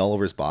acne all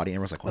over his body. And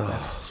everyone's like, what the?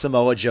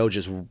 Samoa Joe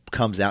just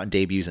comes out and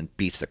debuts and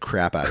beats the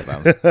crap out of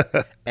him.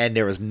 And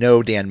there was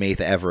no Dan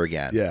Matha ever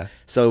again. Yeah.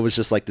 So it was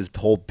just like this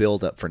whole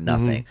build up for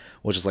nothing,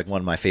 which is like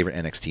one of my favorite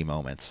NXT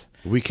moments.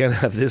 We can't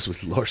have this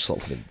with Lars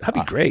Sullivan. That'd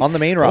be great. On the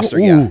main roster,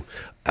 yeah.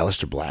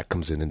 Aleister Black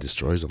comes in and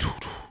destroys him.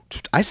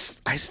 I'm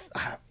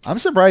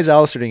surprised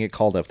Aleister didn't get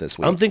called up this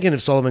week. I'm thinking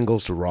if Sullivan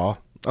goes to Raw,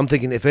 I'm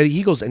thinking if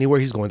he goes anywhere,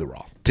 he's going to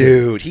Raw.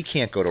 Dude, he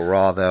can't go to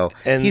Raw, though.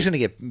 And he's going to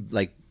get,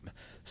 like,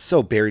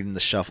 so buried in the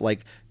shuffle.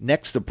 Like,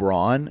 next to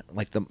Braun,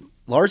 like,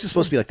 Lars is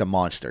supposed to be like the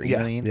monster. You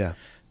know what I mean? Yeah.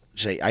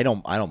 I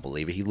don't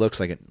believe it. He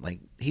looks like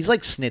he's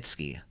like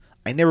Snitsky.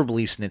 I never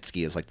believed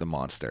Snitsky is like the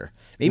monster.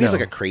 Maybe he's No.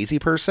 like a crazy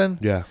person.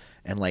 Yeah.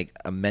 And like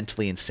a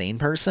mentally insane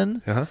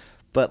person. Uh-huh.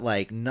 But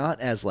like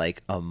not as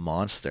like a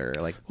monster.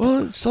 Like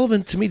Well,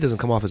 Sullivan to me doesn't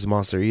come off as a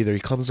monster either.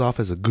 He comes off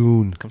as a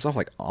goon, comes off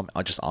like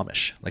just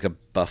Amish, like a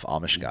buff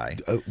Amish guy.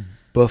 a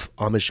buff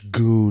Amish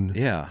goon.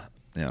 Yeah.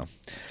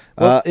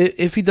 Well,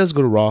 if he does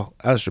go to Raw,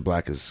 Aleister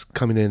Black is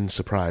coming in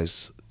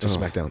surprise to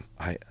SmackDown.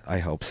 I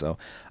hope so.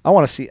 I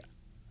want to see.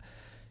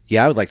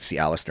 Yeah, I would like to see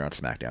Aleister on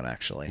SmackDown.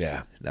 Actually,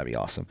 Yeah. that'd be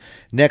awesome.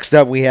 Next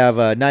up, we have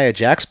Nia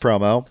Jax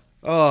promo.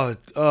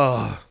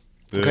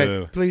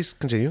 Okay, please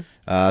continue.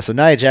 So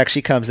Nia Jax,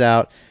 she comes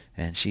out,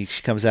 and she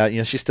comes out. You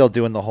know, she's still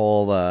doing the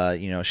whole.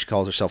 She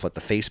calls herself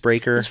the face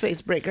breaker.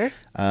 Face breaker.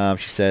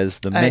 She says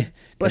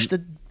Brush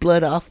the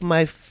blood off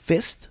my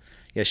fist.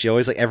 Yeah, she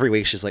always every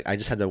week she's like, I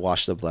just had to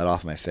wash the blood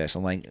off my fist.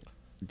 I'm like,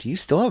 do you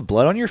still have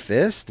blood on your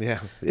fist?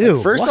 Yeah.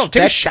 At first,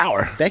 take a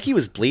shower. Becky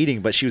was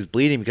bleeding, but she was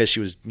bleeding because she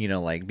was,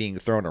 being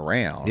thrown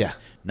around. Yeah.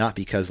 Not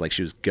because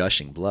she was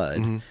gushing blood.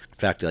 In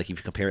fact, if you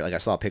compare it, I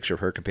saw a picture of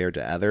her compared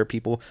to other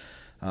people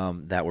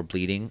that were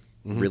bleeding.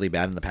 really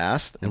bad in the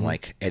past, and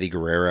like Eddie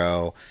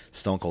Guerrero,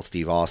 Stone Cold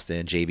Steve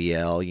Austin,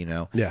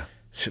 JBL, Yeah.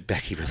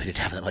 Becky really didn't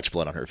have that much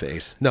blood on her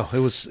face. No, it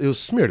was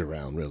smeared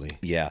around, really.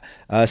 Yeah.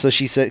 So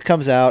she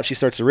comes out. She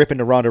starts to rip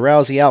into Ronda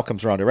Rousey. Out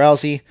comes Ronda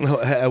Rousey.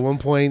 No, at one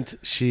point,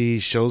 she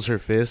shows her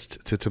fist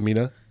to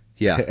Tamina.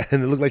 Yeah.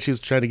 And it looked like she was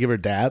trying to give her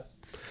dab.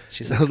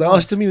 She's I like, was like, oh,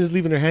 Tamina's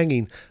leaving her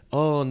hanging.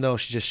 Oh, no,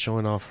 she's just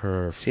showing off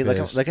her see,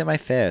 fist. look at my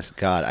fist.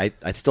 God,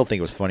 I still think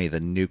it was funny the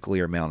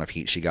nuclear amount of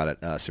heat she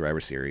got at Survivor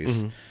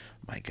Series.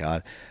 My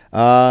God.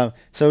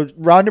 So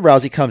Ronda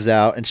Rousey comes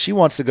out and she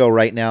wants to go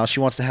right now. She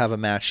wants to have a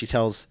match. She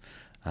tells.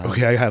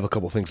 Okay, I have a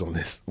couple things on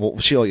this. Well,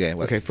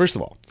 Okay, first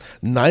of all,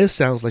 Nia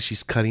sounds like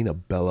she's cutting a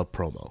Bella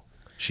promo.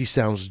 She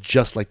sounds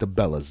just like the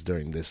Bellas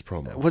during this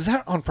promo. Was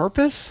that on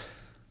purpose?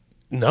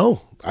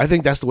 No, I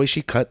think that's the way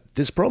she cut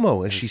this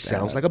promo, and she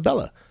sounds like a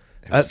Bella.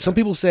 Some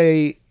people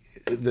say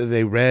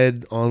they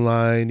read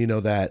online,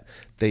 that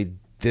they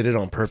did it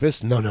on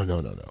purpose. No.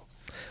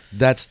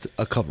 That's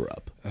a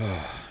cover-up.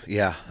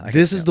 Yeah.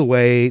 This is the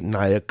way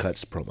Nia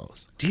cuts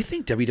promos. Do you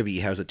think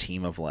WWE has a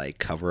team of like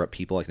cover-up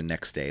people like the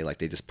next day? Like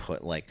they just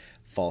put like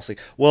falsely.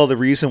 Well, the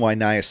reason why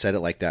Nia said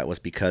it like that was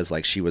because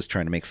like she was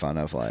trying to make fun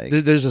of like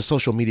There's a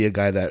social media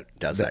guy that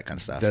does that kind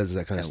of stuff. Does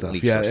that kind of stuff.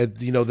 leaks Yeah,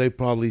 source. they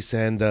probably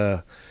send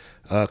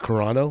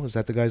Carano. Is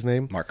that the guy's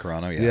name? Mark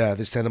Carano. Yeah. Yeah,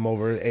 they send him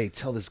over. Hey,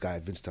 tell this guy.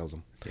 Vince tells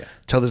him. Yeah.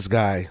 Tell this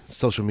guy,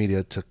 social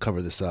media, to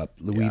cover this up.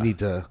 We need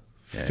to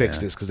fix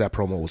this because that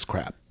promo was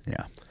crap.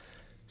 Yeah.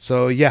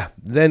 So, yeah,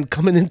 then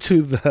coming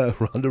into the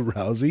Ronda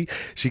Rousey,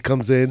 she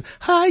comes in.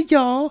 Hi,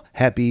 y'all.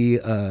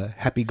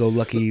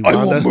 Happy-go-lucky Ronda.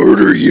 I will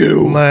murder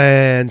you.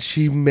 Man,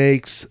 she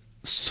makes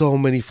so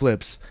many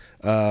flips.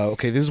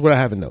 Okay, this is what I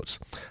have in notes.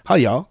 Hi,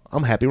 y'all.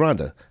 I'm Happy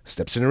Ronda.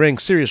 Steps in the ring.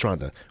 Serious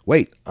Ronda.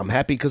 Wait, I'm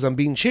happy because I'm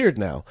being cheered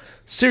now.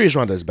 Serious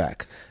Ronda is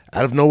back.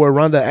 Out of nowhere,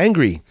 Ronda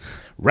angry.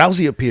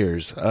 Rousey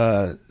appears.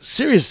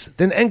 Serious,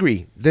 then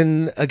angry.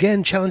 Then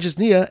again challenges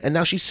Nia, and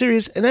now she's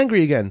serious and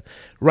angry again.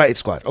 Riot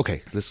Squad.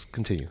 Okay, let's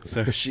continue.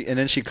 So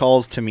she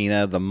calls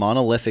Tamina the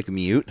monolithic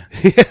mute.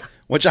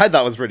 Which I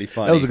thought was pretty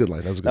funny. That was a good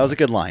line. That was a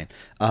good line.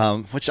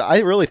 Which I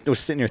really was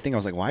sitting here thinking, I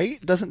was like, why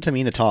doesn't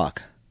Tamina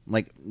talk?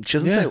 Like she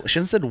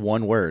hasn't said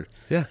one word.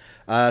 Yeah.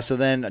 So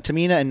then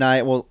Tamina and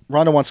Nia. Well,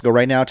 Ronda wants to go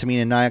right now.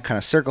 Tamina and Nia kind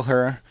of circle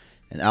her,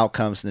 and out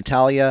comes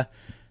Natalya.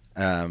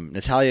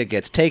 Natalya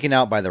gets taken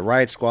out by the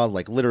Riot Squad,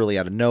 like literally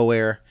out of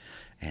nowhere,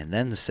 and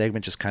then the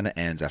segment just kind of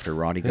ends after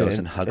Ronda goes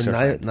and hugs her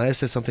friend. Nia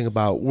says something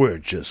about we're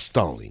just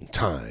stalling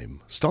time.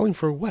 Stalling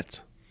for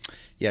what?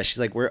 Yeah, she's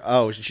like,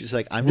 she's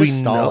like, I'm just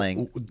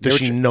stalling. Does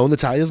she know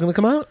Natalya's going to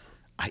come out?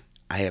 I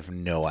have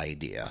no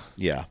idea.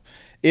 Yeah,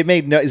 it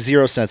made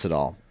zero sense at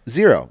all.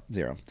 Zero.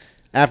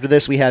 After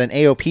this, we had an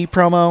AOP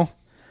promo.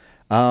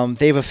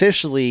 They've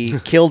officially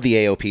killed the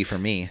AOP for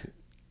me.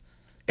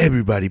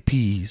 Everybody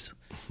pees.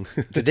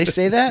 Did they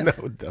say that?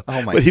 No.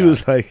 Oh my! But he God.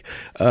 was like,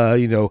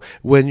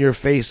 when you're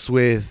faced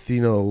with,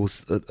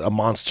 a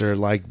monster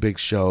like Big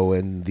Show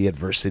and the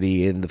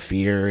adversity and the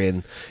fear,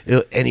 and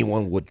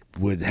anyone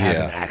would have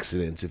an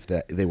accident if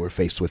they were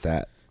faced with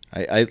that.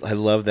 I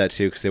love that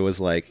too, because it was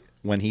like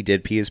when he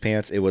did pee his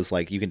pants, it was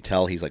like you can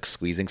tell he's like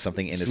squeezing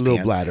something in his little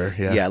pant. bladder.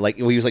 Yeah, like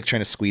he was like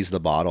trying to squeeze the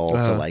bottle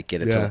to like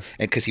get it to,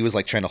 and because he was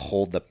like trying to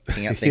hold the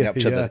pant thing up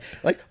to the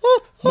like.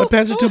 My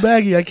pants are too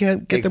baggy. I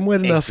can't get them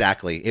wet enough.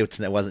 Exactly. It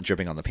wasn't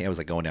dripping on the pant. It was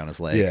like going down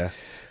his leg. Yeah.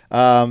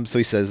 So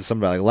he says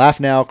something about like laugh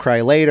now, cry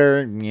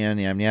later.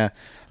 Yeah.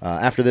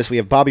 After this, we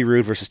have Bobby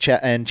Roode versus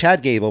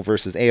Chad Gable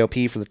versus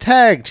AOP for the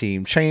tag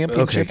team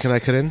championships. Okay, can I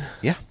cut in?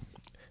 Yeah.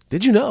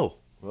 Did you know?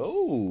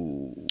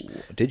 Oh,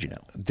 did you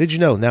know? Did you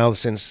know? Now,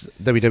 since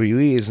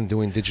WWE isn't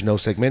doing Did You Know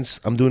segments,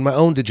 I'm doing my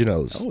own Did You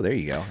Knows. Oh, there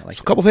you go. I like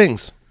So a couple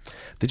things.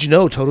 Did you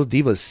know Total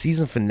Divas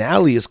season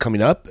finale is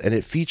coming up, and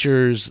it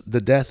features the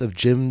death of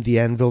Jim the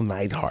Anvil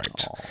Neidhart.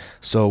 Aww.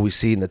 So we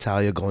see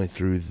Natalya going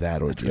through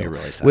that ordeal.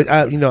 Really sad.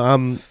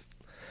 I'm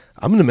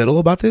in the middle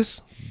about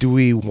this. Do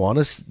we want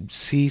to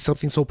see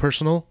something so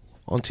personal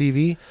on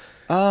TV,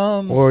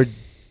 or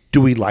do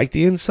we like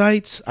the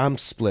insights? I'm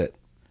split.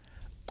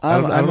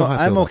 I'm I don't know how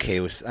I feel about okay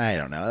with. I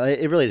don't know.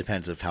 It really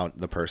depends of how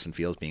the person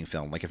feels being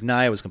filmed. Like if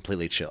Nia was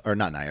completely chill, or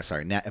not Nia,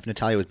 sorry, if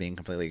Natalya was being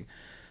completely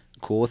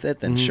cool with it,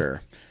 then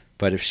sure.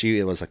 But if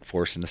she was like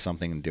forced into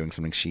something and doing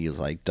something she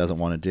like doesn't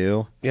want to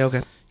do, Yeah,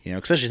 okay.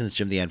 Especially since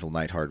Jim the Anvil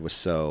Neidhart was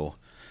so,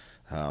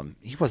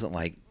 he wasn't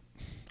like,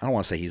 I don't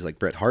want to say he's like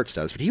Bret Hart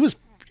status, but he was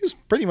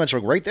pretty much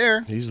like right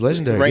there. He's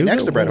legendary. right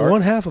next to Bret Hart.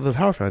 One half of the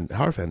Hart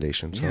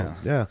Foundation. So,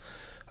 yeah.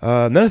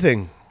 Another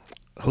thing,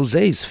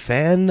 Jose's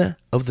fan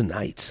of the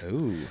night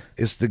Ooh.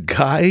 is the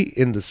guy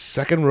in the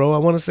second row, I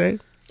want to say,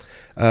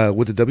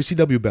 with the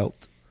WCW belt,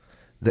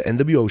 the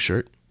NWO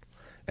shirt,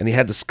 and he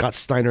had the Scott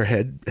Steiner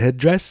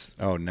headdress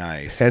Oh,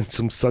 nice. and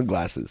some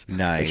sunglasses.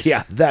 Nice. Like,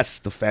 yeah, that's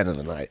the fan of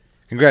the night.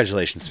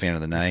 Congratulations, fan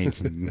of the night.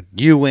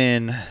 You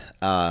win.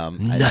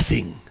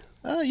 Nothing.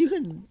 You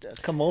can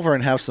come over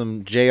and have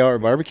some JR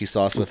barbecue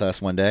sauce with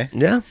us one day.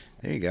 Yeah.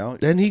 There you go.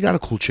 And he got a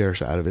cool chair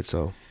out of it,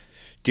 so.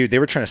 Dude, they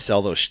were trying to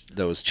sell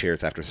those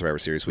chairs after Survivor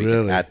Series weekend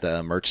Really? at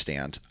the merch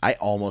stand. I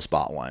almost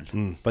bought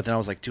one, but then I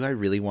was like, do I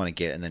really want to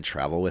get it and then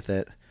travel with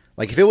it?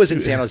 Like if it was in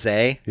San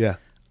Jose, Yeah.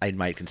 I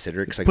might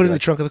consider it because I Put could it in be the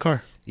like, trunk of the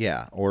car.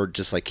 yeah, or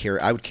just like carry.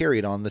 I would carry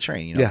it on the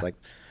train, you know, Yeah. like.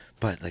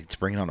 But like to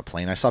bring it on a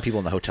plane, I saw people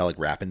in the hotel like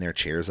wrapping their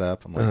chairs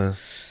up. I'm like,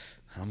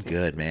 I'm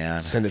good,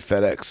 man. Send it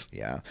FedEx.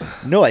 Yeah.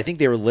 No, I think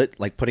they were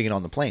like putting it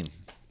on the plane.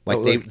 Like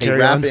Oh, they like they carry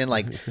wrap on? it in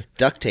like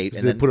duct tape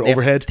and They then put it they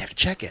overhead? They have to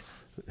check it.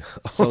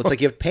 So it's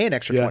like you have to pay an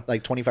extra Yeah.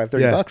 like 25,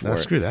 30 Yeah, bucks for no, it.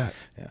 screw that.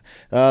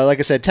 Yeah. Like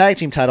I said, tag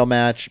team title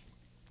match.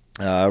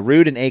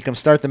 Rude and Akam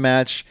start the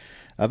match.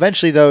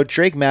 Eventually, though,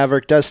 Drake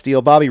Maverick does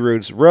steal Bobby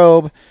Roode's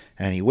robe,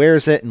 and he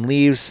wears it and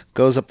leaves,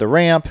 goes up the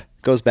ramp,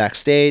 goes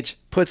backstage,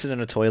 puts it in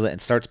a toilet, and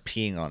starts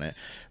peeing on it.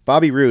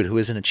 Bobby Roode, who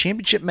is in a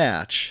championship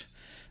match,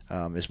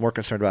 is more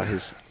concerned about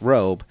his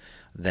robe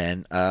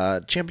than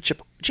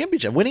championship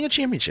winning a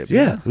championship. you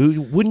Yeah.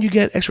 know? Wouldn't you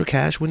get extra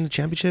cash winning the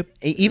championship?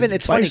 Even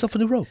it's Buy funny. yourself a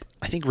new robe.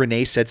 I think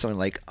Renee said something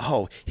like,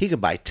 "Oh, he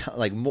could buy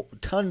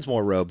tons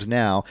more robes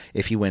now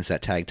if he wins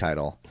that tag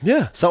title."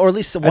 Yeah. So, or at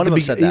least one of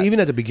them said that. Even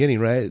at the beginning,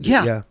 right?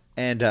 Yeah.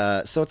 And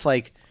so it's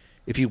like,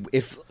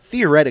 if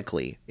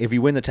theoretically, if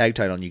you win the tag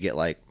title and you get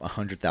like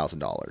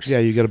 $100,000, Yeah,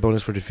 you get a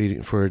bonus for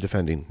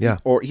defending. Yeah.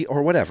 or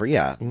whatever,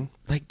 yeah,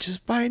 like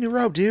just buy a new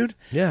robe, dude.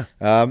 Yeah.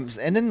 And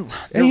then,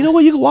 And you know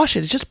what? You can wash it.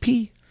 It's just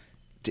pee.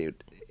 dude,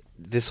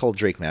 this whole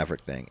Drake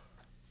Maverick thing,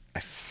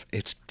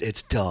 it's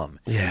dumb.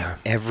 Yeah.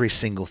 Every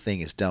single thing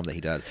is dumb that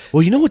he does.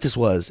 Well, you know what this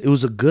was? It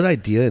was a good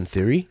idea in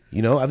theory.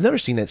 You know, I've never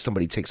seen that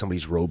somebody take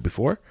somebody's robe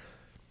before.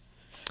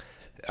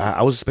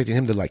 I was expecting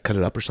him to like cut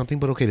it up or something,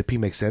 but okay, the pee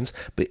makes sense.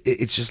 But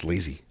it's just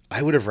lazy.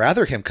 I would have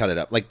rather him cut it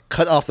up, like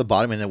cut off the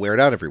bottom and then wear it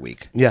out every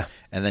week. Yeah.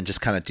 And then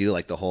just kind of do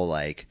like the whole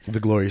like The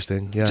glorious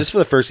thing. Yeah. just for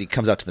the first he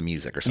comes out to the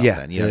music or something.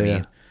 Yeah, You know what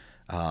yeah,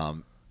 I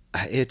mean?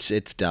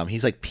 It's dumb.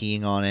 He's like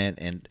peeing on it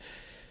and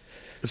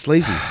it's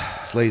lazy.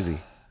 It's lazy.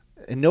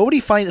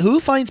 who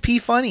finds pee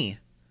funny?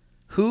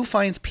 Who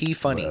finds pee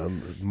funny?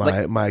 My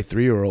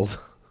 3-year-old.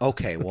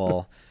 Okay,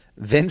 well,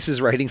 Vince is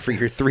writing for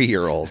your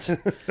 3-year-old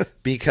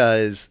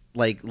because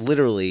like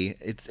literally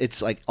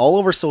it's like all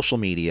over social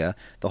media,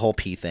 the whole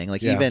pee thing.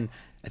 Like Yeah. even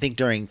I think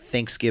during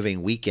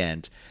Thanksgiving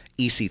weekend,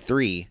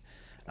 EC3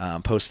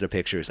 posted a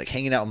picture. He's like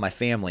hanging out with my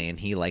family, and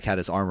he like had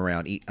his arm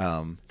around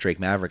Drake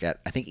Maverick at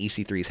I think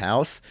EC3's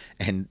house,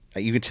 and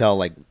you could tell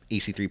like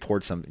EC3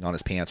 poured something on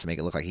his pants to make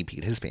it look like he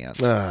peed his pants.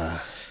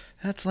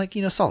 That's like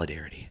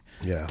solidarity.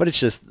 Yeah. But it's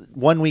just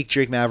 1 week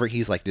Drake Maverick,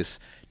 he's like this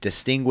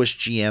distinguished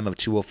GM of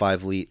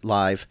 205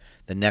 Live.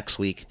 The next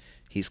week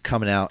he's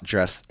coming out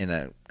dressed in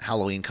a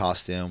Halloween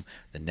costume.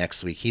 The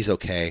next week he's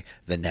okay.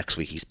 The next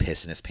week he's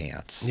pissing his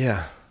pants.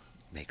 Yeah.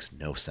 Makes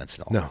no sense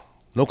at all.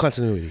 No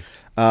continuity.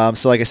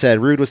 So like I said,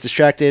 Rude was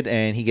distracted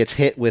and he gets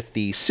hit with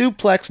the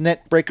suplex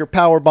neckbreaker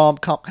powerbomb.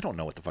 I don't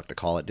know what the fuck to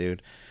call it,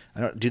 dude.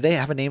 Do they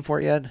have a name for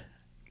it yet?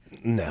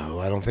 No,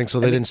 I don't think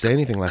so. They didn't say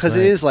anything last night. Because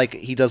it is like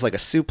he does like a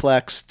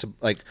suplex to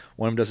like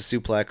one of them does a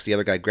suplex, the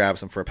other guy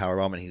grabs him for a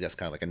powerbomb, and he does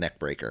kind of like a neck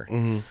breaker.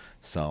 Mm-hmm.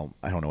 So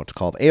I don't know what to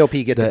call it. But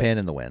AOP get the pin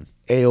and the win.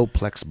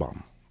 Aoplex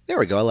bomb. There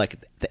we go. I like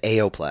it. The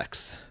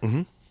AOplex. Mm-hmm.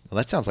 Well,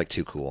 that sounds like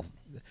too cool.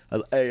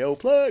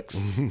 AOplex.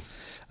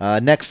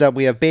 Mm-hmm. Next up,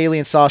 we have Bayley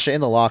and Sasha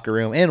in the locker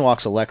room. In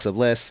walks Alexa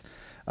Bliss.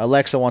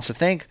 Alexa wants to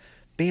thank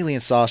Bayley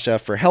and Sasha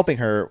for helping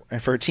her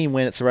and for her team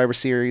win at Survivor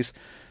Series.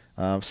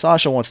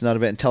 Sasha wants none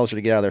of it and tells her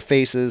to get out of their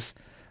faces.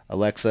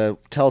 Alexa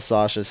tells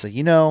Sasha, so,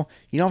 you don't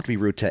have to be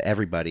rude to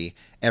everybody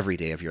every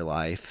day of your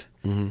life.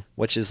 Mm-hmm.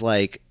 Which is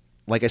like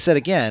I said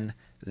again,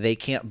 they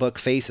can't book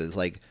faces.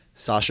 Like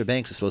Sasha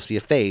Banks is supposed to be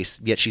a face,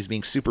 yet she's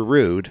being super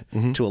rude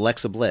to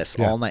Alexa Bliss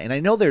all night. And I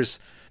know there's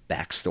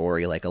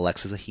backstory, like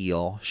Alexa's a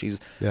heel.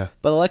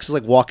 But Alexa's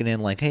like walking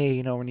in like, hey,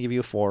 we're gonna give you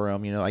a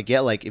forum. I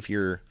get like if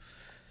you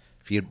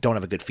don't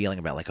have a good feeling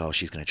about like, oh,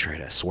 she's gonna try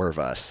to swerve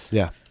us.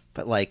 Yeah.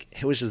 But like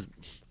it was just,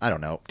 I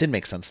don't know, didn't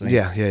make sense to me.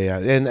 Yeah.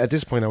 And at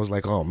this point, I was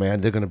like, oh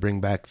man, they're gonna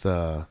bring back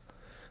the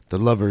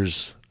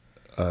lovers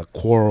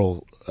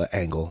quarrel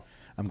angle.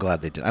 I'm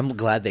glad they did. I'm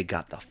glad they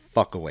got the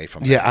fuck away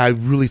from Yeah, that. I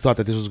really thought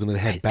that this was gonna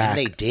head back. And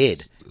they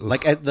did.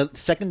 Like at the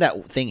second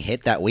that thing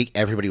hit that week,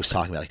 everybody was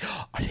talking about like,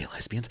 oh, are they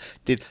lesbians?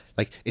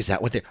 Is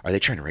that what are they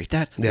trying to rate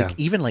that? Yeah. Like,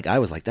 even like I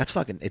was like, that's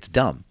fucking, it's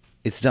dumb.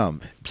 It's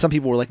dumb. Some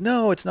people were like,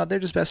 no, it's not. They're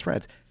just best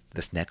friends.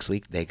 This next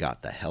week, they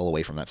got the hell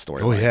away from that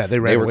story. Oh, yeah, they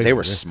ran away They from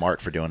were it.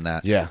 smart for doing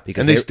that. Yeah,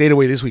 because and they stayed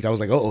away this week. I was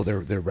like, oh,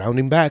 they're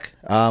rounding back.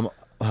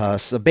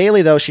 So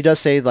Bayley, though, she does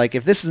say like,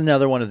 if this is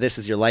another one of This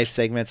Is Your Life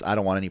segments, I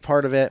don't want any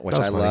part of it. Which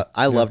That was funny.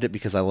 I loved it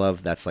because I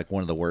love that's like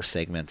one of the worst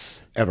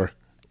segments. Ever.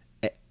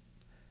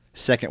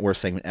 Second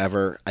worst segment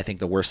ever. I think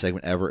the worst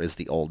segment ever is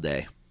The Old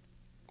Day.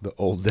 The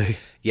old day.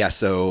 Yeah,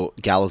 so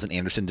Gallows and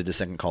Anderson did a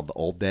segment called The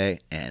Old Day,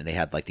 and they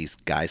had like these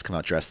guys come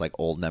out dressed like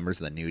old members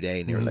of the New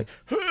Day, and they were like,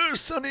 "Hey,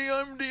 Sonny,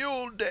 I'm the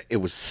Old Day." It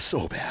was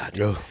so bad.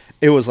 Ugh.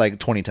 It was like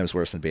 20 times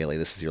worse than Bayley.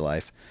 This Is Your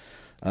Life.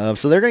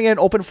 So they're gonna get an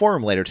open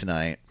forum later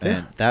tonight,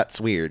 and that's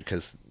weird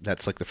because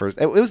that's like the first.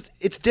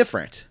 It's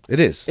different. It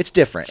is. It's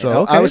different. So, And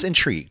I okay. was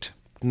intrigued.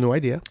 No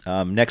idea.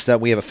 Next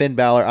up, we have a Finn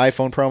Balor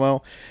iPhone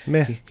promo.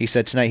 Meh. He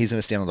said tonight he's going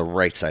to stand on the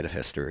right side of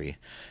history.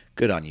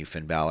 Good on you,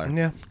 Finn Balor.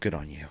 Yeah. Good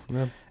on you.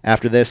 Yeah.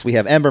 After this, we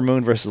have Ember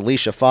Moon versus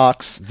Alicia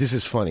Fox. This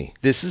is funny.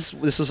 This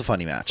was a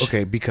funny match.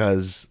 Okay,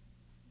 because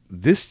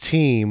this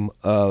team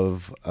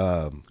of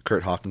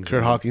Kurt Hawkins.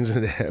 Kurt Hawkins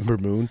and Ember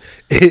Moon,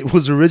 it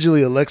was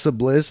originally Alexa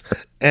Bliss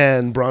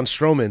and Braun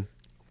Strowman.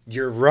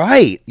 You're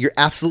right. You're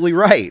absolutely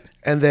right.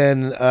 And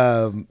then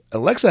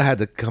Alexa had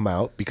to come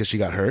out because she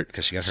got hurt.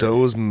 Because she got hurt. So it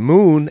was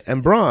Moon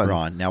and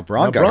Braun. Now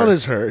Braun got Braun hurt.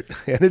 is hurt,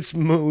 and it's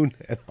Moon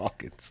and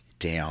Hawkins.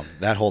 Damn,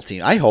 that whole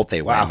team. I hope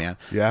they Wow. win, man.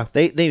 Yeah.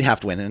 They have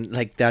to win, and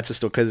like that's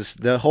just because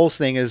the whole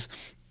thing is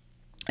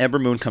Ember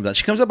Moon comes out.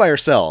 She comes out by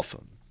herself,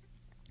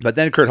 but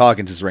then Kurt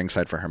Hawkins is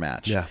ringside for her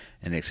match. Yeah.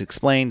 And it's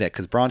explained that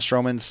because Braun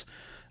Strowman's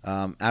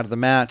out of the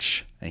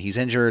match and he's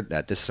injured,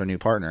 that this is her new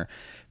partner.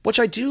 Which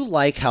I do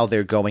like how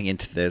they're going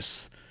into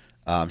this.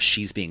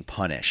 She's being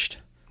punished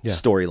Yeah.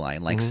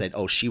 storyline. Like said,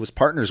 oh, she was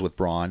partners with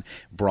Braun.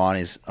 Braun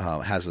is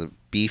has a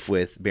beef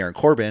with Baron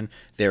Corbin,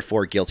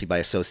 therefore guilty by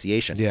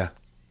association. Yeah.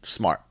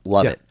 Smart.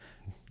 Love Yeah. it.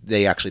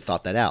 They actually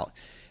thought that out.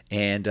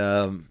 And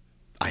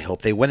I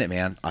hope they win it,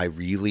 man.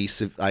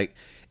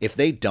 If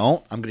they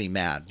don't, I'm going to be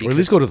mad. Or at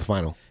least go to the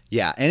final.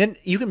 Yeah, and then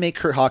you can make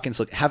Kurt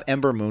Hawkins have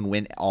Ember Moon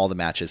win all the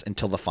matches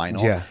until the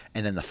final. Yeah.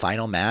 And then the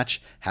final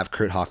match, have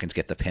Kurt Hawkins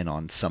get the pin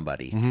on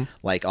somebody,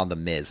 like on The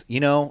Miz.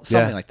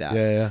 Something like that.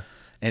 Yeah.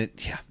 And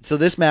so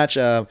this match,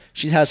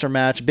 she has her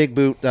match, big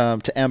boot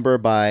to Ember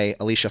by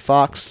Alicia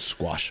Fox.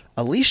 Squash.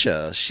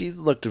 Alicia, she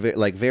looked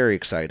very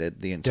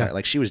excited the entire, Yeah.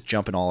 like she was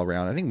jumping all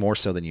around. I think more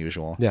so than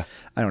usual. Yeah.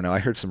 I don't know. I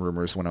heard some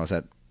rumors when I was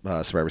at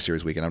Survivor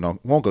Series weekend.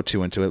 Won't go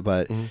too into it,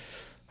 but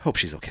hope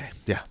she's okay.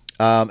 Yeah.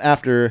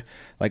 After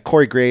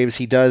Corey Graves,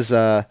 he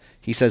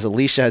says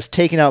Alicia has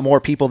taken out more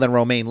people than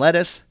romaine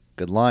lettuce.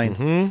 Good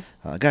line.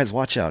 Guys,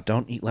 watch out.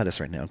 Don't eat lettuce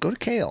right now. Go to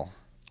kale.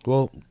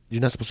 Well,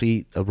 you're not supposed to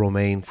eat a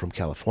romaine from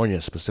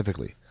California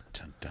specifically.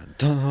 Dun, dun,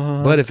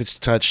 dun. But if it's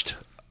touched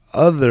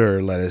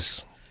other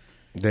lettuce,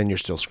 then you're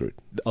still screwed.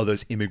 All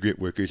those immigrant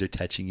workers are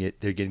touching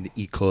it. They're getting the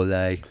E.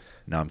 coli.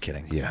 No, I'm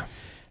kidding. Yeah.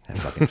 And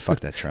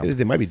fuck that Trump.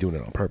 They might be doing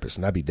it on purpose,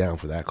 and I'd be down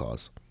for that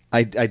cause.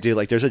 I do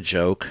like. There's a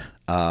joke.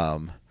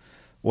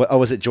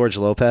 Was it George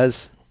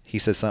Lopez? He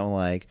says something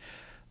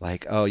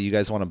like, oh, you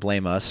guys want to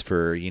blame us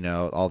for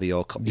all the E.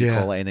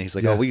 coli, and then he's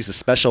like, oh, we use the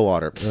special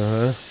water.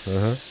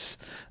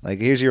 Like,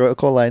 here's your E.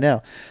 coli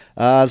now.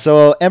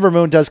 So Ember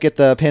Moon does get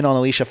the pin on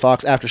Alicia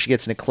Fox after she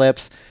gets an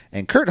eclipse,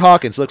 and Kurt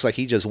Hawkins looks like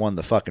he just won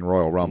the fucking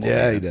Royal Rumble.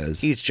 Yeah, man. he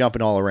does. He's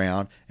jumping all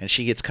around, and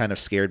she gets kind of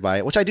scared by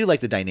it, which I do like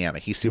the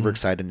dynamic. He's super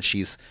excited, and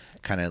she's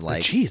kind of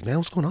like, Jeez, man,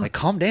 what's going on? like,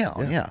 calm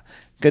down. Yeah.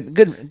 Yeah.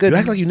 Good. You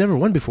act like you never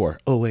won before.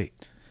 Oh, wait.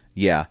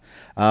 Yeah.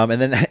 And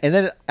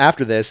then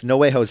after this, No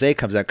Way Jose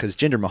comes out because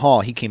Jinder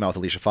Mahal, he came out with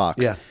Alicia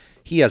Fox. Yeah.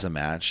 He has a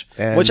match,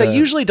 And, which I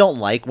usually don't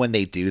like when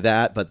they do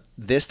that, but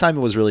this time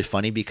it was really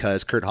funny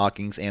because Kurt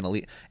Hawkins and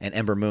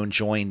Ember Moon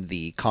joined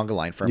the conga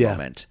line for a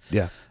moment.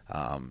 Yeah.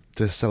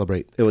 To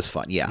celebrate. It was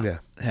fun, yeah. Yeah.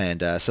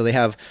 And so they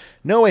have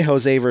No Way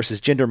Jose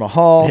versus Jinder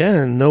Mahal.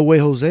 Yeah, and No Way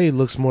Jose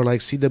looks more like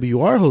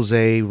CWR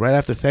Jose right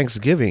after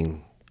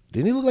Thanksgiving.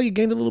 Didn't he look like he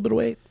gained a little bit of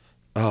weight?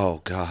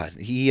 Oh God,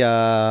 he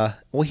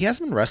hasn't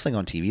been wrestling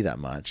on TV that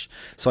much,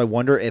 so I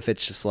wonder if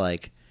it's just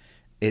like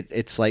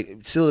it's like,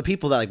 so the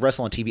people that like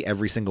wrestle on TV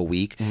every single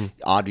week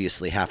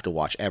obviously have to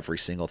watch every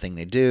single thing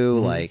they do,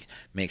 like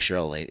make sure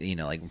like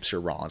I'm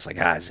sure Rollins like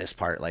is this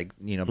part like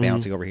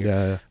bouncing over here,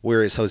 Yeah.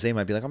 whereas Jose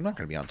might be like, I'm not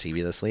going to be on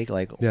TV this week,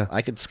 like Yeah.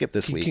 I could skip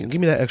this week.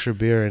 Give me that extra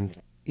beer and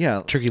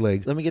Yeah, turkey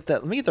leg. Let me get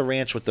the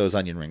ranch with those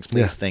onion rings, please.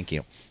 Yeah. Thank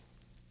you.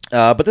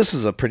 But this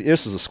was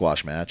a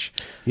squash match.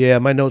 Yeah,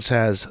 my notes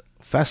has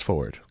fast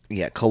forward.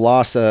 Yeah,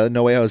 Colossus,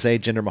 No Way Jose,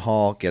 Jinder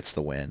Mahal gets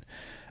the win.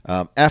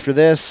 After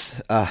this,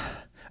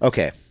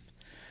 okay,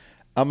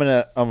 I'm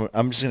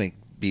just gonna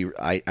be.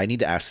 I need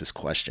to ask this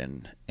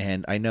question,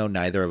 and I know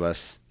neither of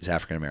us is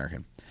African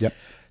American. Yep.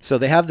 So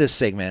they have this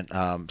segment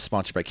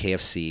sponsored by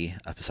KFC.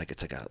 It's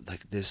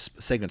like this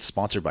segment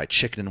sponsored by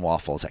Chicken and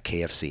Waffles at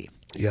KFC.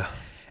 Yeah.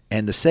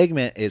 And the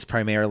segment is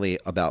primarily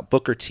about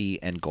Booker T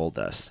and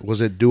Goldust.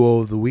 Was it duo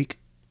of the week?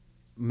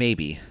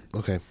 Maybe.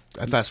 Okay.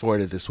 I fast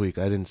forwarded this week.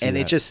 I didn't see And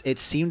that. it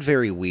seemed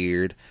very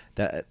weird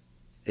that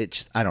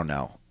I don't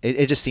know.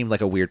 It just seemed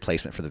like a weird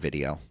placement for the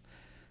video.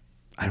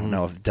 I don't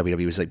know if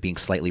WWE was like being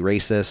slightly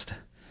racist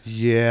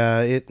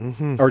Yeah,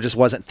 or just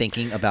wasn't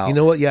thinking about. You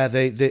know what? Yeah,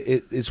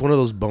 it's one of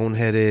those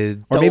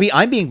boneheaded. Or maybe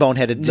I'm being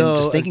boneheaded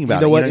just thinking about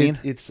it. You know what I mean?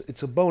 It's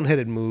a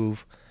boneheaded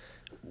move.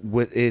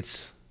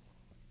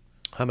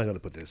 How am I going to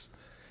put this?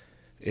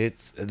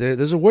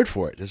 There's a word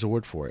for it. There's a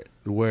word for it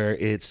where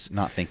it's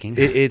Not thinking.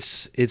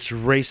 It's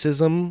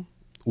racism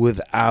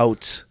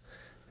without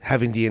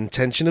having the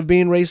intention of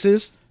being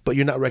racist, but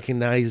you're not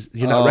recognizing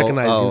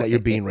that you're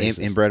being racist.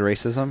 Inbred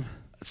racism.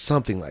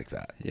 Something like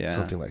that. Yeah,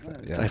 Something like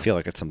that. Yeah. I feel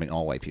like it's something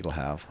all white people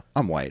have.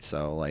 I'm white,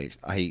 so like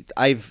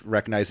I've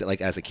recognized it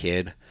like as a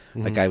kid.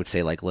 Like I would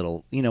say like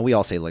little, we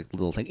all say like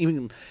little things,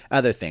 even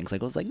other things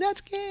like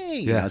that's gay.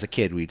 Yeah. As a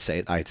kid,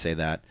 I'd say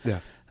that. Yeah.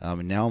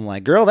 And now I'm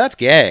like, girl, that's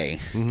gay.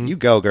 You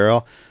go,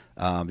 girl.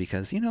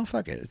 because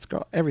fuck it,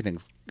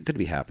 everything's good to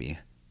be happy.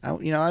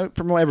 I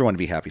promote everyone to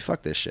be happy.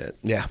 Fuck this shit.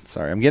 Yeah.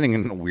 Sorry, I'm getting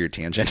in a weird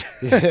tangent.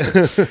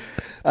 But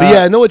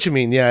yeah, I know what you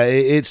mean. Yeah,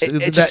 it's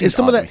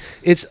some of that.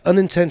 It's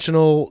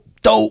unintentional,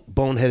 dope,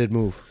 boneheaded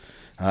move.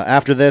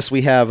 After this,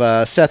 we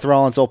have Seth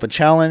Rollins Open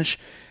Challenge.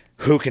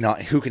 Who can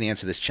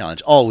answer this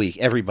challenge? All week,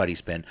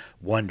 everybody's been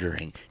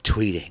wondering,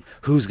 tweeting,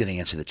 who's going to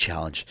answer the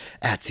challenge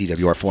at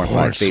CWR4 and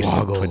 5,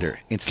 Facebook, Twitter,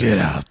 Instagram. Get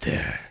out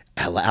there.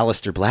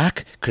 Aleister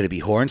Black? Could it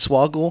be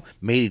Hornswoggle?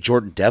 Maybe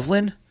Jordan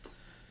Devlin?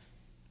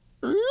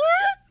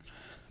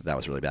 That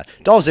was really bad.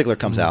 Dolph Ziggler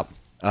comes out.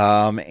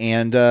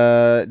 And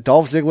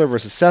Dolph Ziggler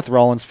versus Seth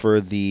Rollins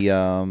for the...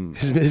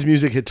 His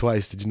music hit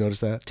twice. Did you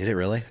notice that? Did it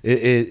really?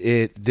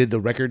 It did the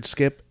record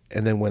skip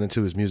and then went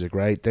into his music,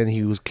 right?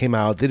 Then came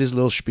out, did his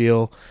little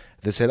spiel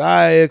that said,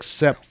 I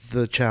accept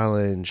the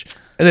challenge.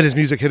 And then his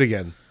music hit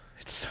again.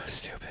 It's so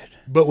stupid.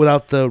 But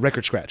without the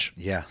record scratch.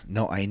 Yeah.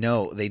 No, I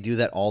know. They do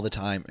that all the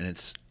time, and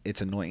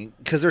it's annoying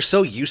because they're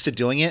so used to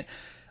doing it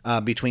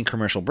between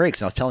commercial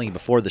breaks. And I was telling you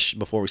before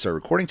we started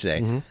recording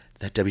today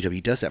that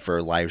WWE does that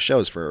for live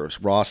shows. For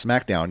Raw,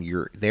 SmackDown,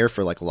 you're there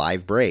for like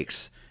live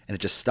breaks, and it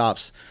just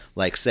stops.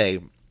 Like,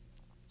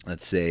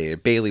 let's say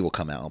Bayley will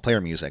come out and play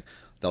her music.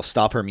 They'll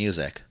stop her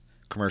music,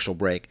 commercial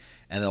break,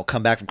 and they'll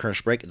come back from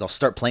commercial break. They'll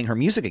start playing her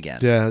music again.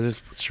 Yeah,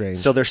 it's strange.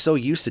 So they're so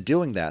used to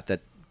doing that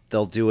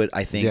they'll do it,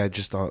 I think. Yeah,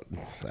 just don't.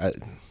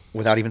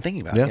 Without even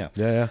thinking about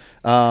it.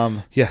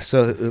 Yeah.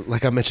 So,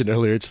 like I mentioned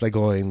earlier, it's like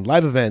going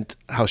live event,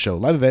 house show,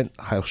 live event,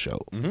 house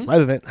show,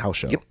 live event, house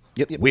show.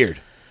 Yep. Weird.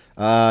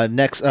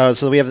 Next,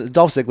 so we have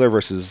Dolph Ziggler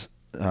versus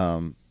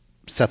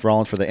Seth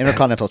Rollins for the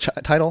Intercontinental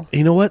title.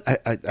 You know what?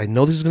 I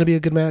know this is going to be a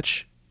good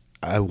match.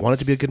 I want it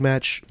to be a good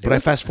match, but I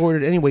fast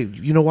forwarded anyway.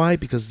 You know why?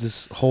 Because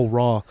this whole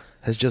Raw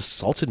has just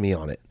salted me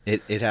on it.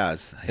 It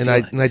has, and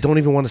I don't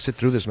even want to sit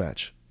through this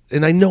match.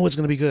 And I know it's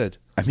going to be good.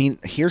 I mean,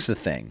 here's the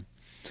thing.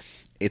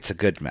 It's a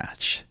good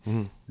match.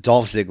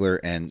 Dolph Ziggler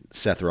and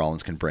Seth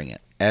Rollins can bring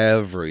it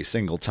every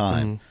single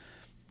time.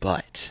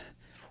 But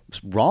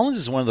Rollins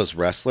is one of those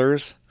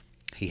wrestlers.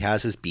 He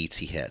has his beats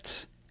he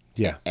hits.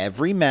 Yeah.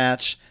 Every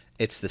match,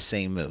 it's the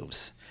same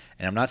moves.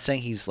 And I'm not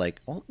saying he's like,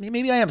 well,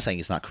 maybe I am saying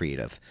he's not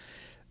creative.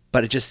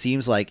 But it just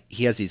seems like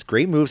he has these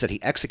great moves that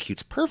he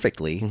executes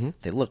perfectly.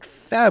 They look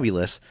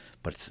fabulous,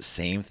 but it's the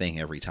same thing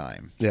every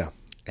time. Yeah.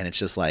 And it's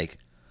just like,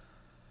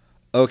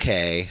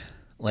 okay.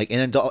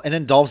 And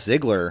then Dolph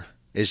Ziggler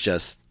is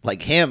just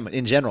like him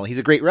in general. He's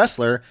a great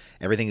wrestler.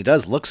 Everything he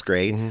does looks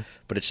great,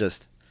 but it's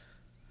just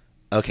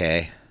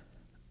okay.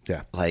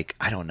 Yeah. Like,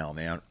 I don't know,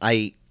 man.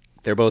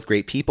 They're both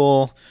great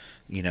people,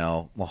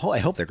 Well, I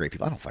hope they're great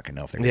people. I don't fucking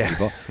know if they're great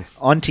people.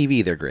 On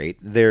TV, they're great.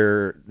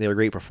 They're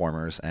great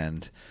performers,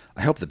 and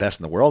I hope the best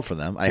in the world for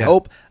them. I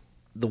hope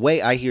the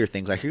way I hear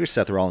things, I hear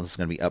Seth Rollins is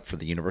going to be up for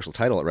the Universal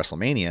title at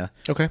WrestleMania.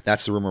 Okay.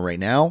 That's the rumor right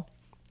now.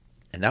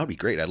 And that would be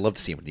great. I'd love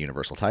to see him with the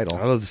Universal title.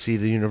 I'd love to see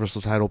the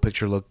Universal title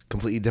picture look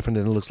completely different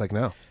than it looks like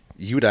now.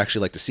 You would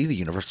actually like to see the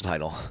Universal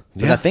title.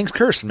 But Yeah. that thing's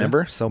cursed,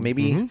 remember? So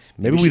maybe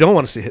we don't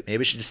want to see it.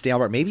 Maybe it should just stay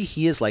on. Maybe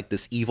he is like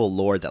this evil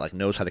lord that like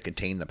knows how to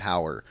contain the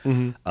power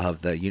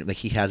of the. Like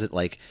he has it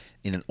like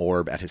in an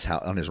orb at his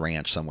house on his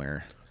ranch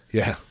somewhere.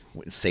 Yeah.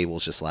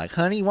 Sable's just like,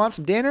 honey, you want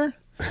some dinner?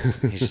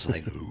 He's just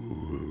like,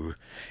 ooh.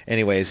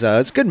 Anyways,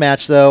 it's a good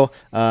match though.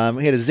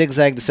 We had a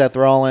zigzag to Seth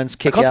Rollins.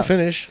 I caught the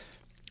finish.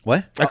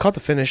 What? I caught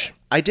the finich.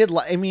 I did.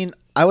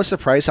 I was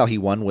surprised how he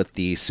won with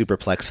the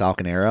Superplex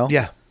Falcon Arrow.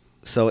 Yeah.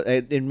 So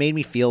it made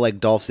me feel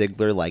like Dolph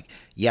Ziggler, like,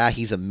 yeah,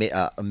 he's a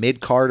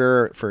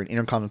mid-carder for an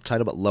Intercontinental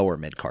title, but lower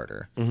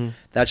mid-carder.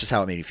 That's just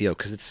how it made me feel,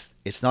 because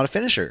it's not a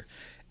finisher.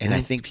 And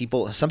I think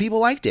some people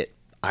liked it.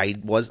 I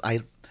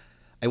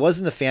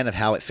wasn't a fan of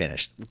how it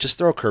finished. Just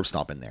throw a curb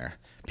stomp in there.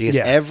 Because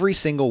every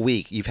single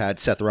week you've had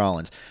Seth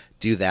Rollins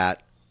do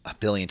that a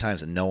billion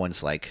times, and no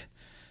one's, like,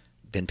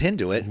 been pinned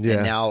to it. Yeah,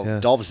 and now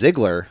Dolph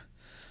Ziggler,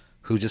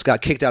 who just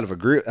got kicked out of a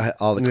group,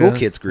 all the Cool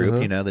Kids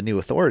group, the New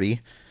Authority.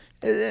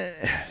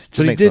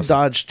 So he did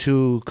dodge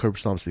 2 curb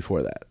stomps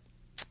before that.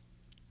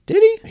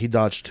 Did he? He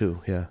dodged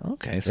 2, yeah.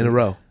 Okay. In a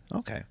row.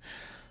 Okay.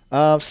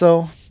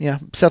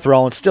 Seth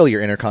Rollins, still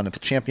your Intercontinental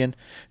Champion.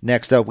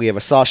 Next up, we have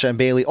a Sasha and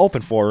Bayley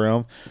Open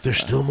Forum. There's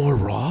still more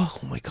Raw?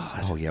 Oh, my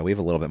God. Oh, yeah, we have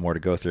a little bit more to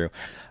go through.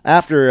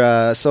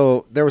 After,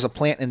 so there was a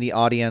plant in the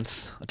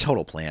audience, a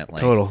total plant.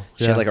 Like, total.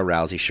 She had like a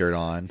Rousey shirt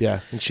on.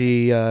 Yeah, and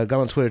she got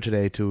on Twitter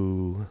today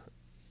to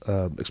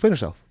explain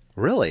herself.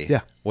 Really?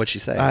 Yeah. What'd she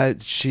say?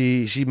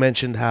 She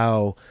mentioned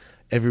how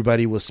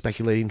everybody was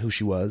speculating who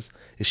she was.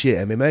 Is she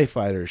an MMA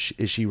fighter?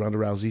 Is she Ronda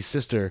Rousey's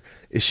sister?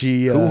 Is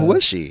she? Who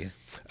was she?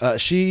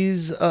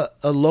 She's a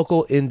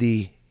local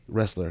indie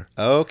wrestler.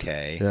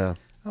 Okay. Yeah.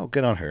 Oh,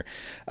 good on her.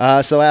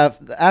 So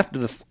after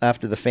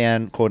the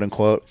fan, quote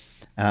unquote,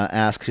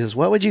 asks, she says,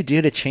 "What would you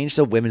do to change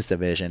the women's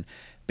division?"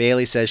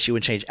 Bayley says she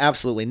would change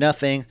absolutely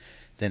nothing.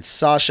 Then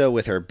Sasha,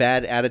 with her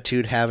bad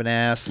attitude, having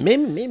ass.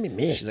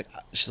 Me.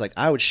 She's like,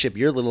 I would ship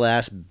your little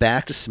ass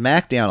back to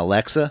SmackDown,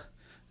 Alexa.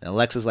 And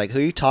Alexa's like, who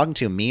are you talking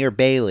to, me or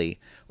Bayley?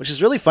 Which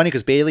is really funny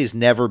because Bayley's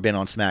never been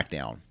on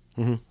SmackDown.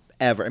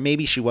 ever.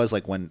 Maybe she was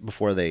like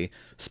before they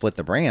split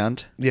the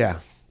brand.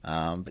 Yeah.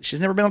 But she's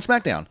never been on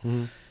SmackDown.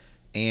 Mm-hmm.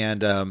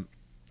 And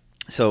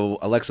so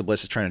Alexa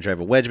Bliss is trying to drive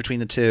a wedge between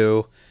the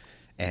two.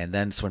 And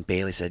then it's when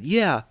Bayley said,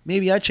 yeah,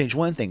 maybe I'd change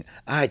one thing.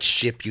 I'd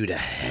ship you to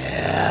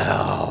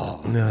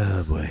hell.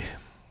 Oh, boy.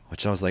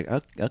 Which I was like,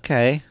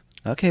 okay,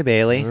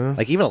 Bayley.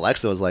 Like even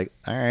Alexa was like,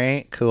 all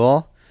right,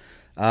 cool.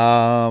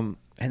 And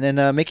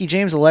then Mickey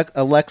James,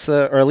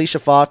 Alexa or Alicia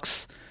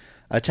Fox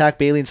attack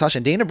Bayley and Sasha,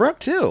 and Dana Brooke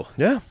too.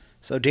 Yeah.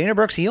 So Dana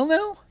Brooke's heel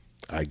now.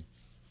 I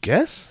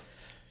guess.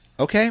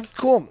 Okay,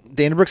 cool.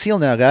 Dana Brooke's heel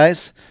now,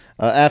 guys.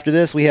 After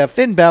this, we have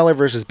Finn Balor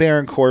versus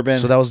Baron Corbin.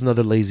 So that was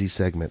another lazy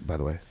segment, by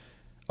the way.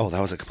 Oh, that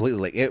was a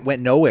completely it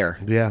went nowhere.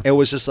 Yeah. It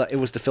was just like, it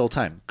was to fill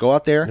time. Go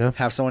out there, Yeah.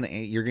 have someone,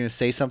 you're going to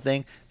say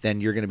something,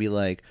 then you're going to be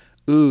like,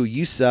 ooh,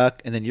 you suck.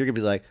 And then you're going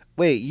to be like,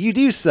 wait, you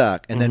do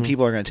suck. And then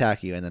people are going to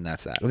attack you. And then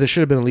that's that. There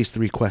should have been at least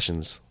 3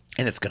 questions.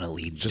 And it's going to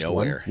lead Just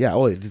nowhere. one? Yeah.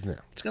 Oh, it didn't.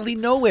 It's going to lead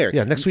nowhere.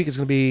 Yeah. Next week it's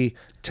going to be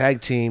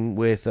tag team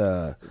with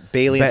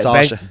Bayley and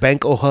Sasha.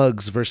 Bank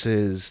O'Hugs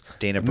versus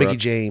Dana Brooke. Mickey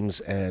James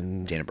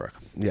and Dana Brooke.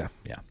 Yeah.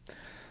 Yeah.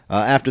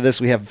 After this,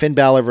 we have Finn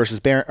Balor versus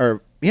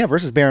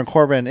Baron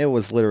Corbin. It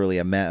was literally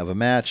a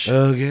match.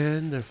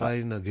 Again, they're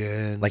fighting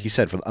again. Like you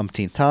said, for the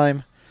umpteenth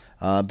time.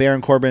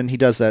 Baron Corbin, he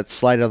does that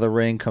slide out of the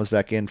ring, comes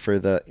back in for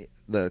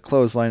the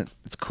clothesline.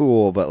 It's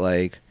cool, but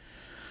like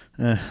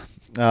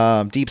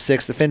deep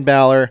six to Finn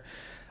Balor.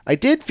 I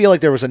did feel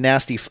like there was a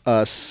nasty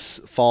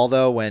fall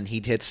though when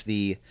he hits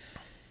he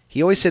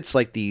always hits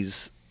like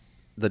the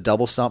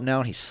double stomp now,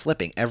 and he's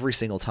slipping every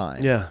single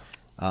time. Yeah.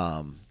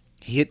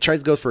 He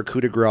tries to go for a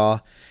coup de grace,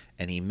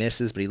 and he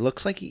misses, but he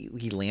looks like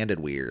he landed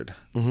weird.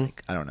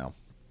 Like, I don't know.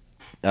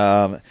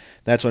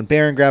 That's when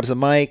Baron grabs a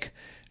mic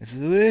and says,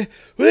 wait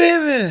a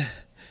minute.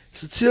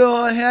 It's a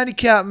 2-on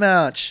handicap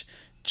match.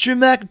 Drew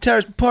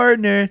McIntyre's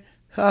partner.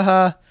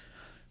 Haha.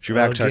 Drew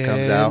McIntyre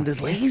comes out.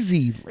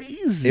 Lazy.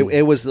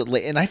 It was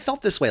and I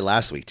felt this way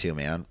last week too,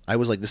 man. I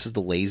was like, this is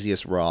the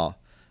laziest Raw.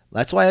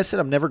 That's why I said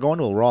I'm never going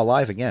to a Raw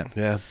live again.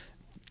 Yeah.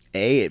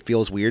 A, it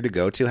feels weird to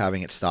go to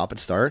having it stop and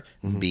start.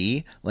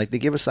 B, like they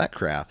give us that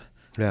crap.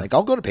 Yeah. Like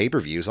I'll go to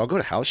pay-per-views, I'll go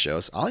to house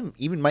shows. I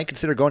even might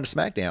consider going to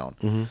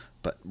SmackDown.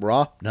 But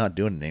Raw, not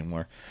doing it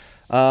anymore.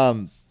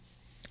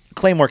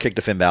 Claymore kicked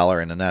to Finn Balor,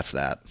 and then that's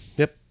that.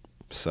 Yep.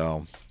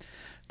 So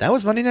that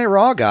was Monday Night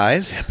Raw,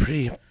 guys.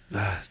 Pretty.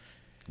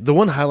 The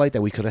one highlight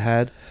that we could have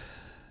had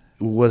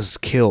was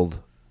killed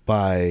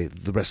by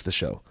the rest of the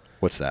show.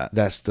 What's that?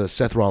 That's the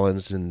Seth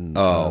Rollins and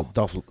Dolph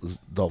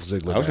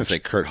Ziggler. I was going to say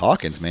Kurt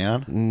Hawkins,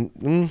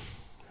 man.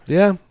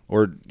 Yeah.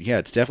 Or, yeah,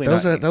 it's definitely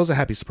That was a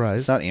happy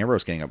surprise. It's not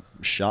Ambrose getting a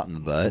shot in the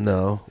butt.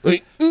 No.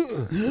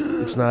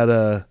 It's not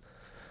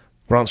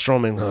Braun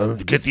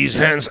Strowman. Get these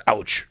hands.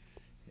 Ouch.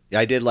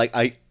 I did like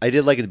at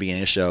the beginning of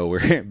the show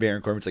where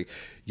Baron Corbin's like,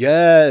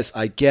 yes,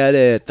 I get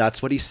it.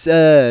 That's what he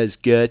says.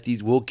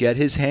 We'll get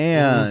his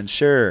hand.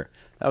 Sure.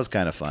 That was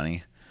kind of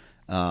funny.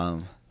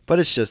 But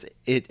it's just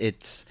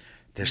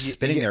they're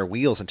spinning their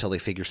wheels until they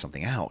figure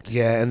something out.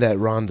 Yeah, and that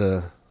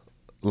Ronda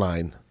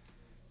line.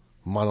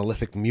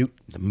 Monolithic mute.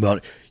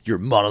 You're a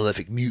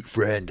monolithic mute,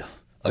 friend.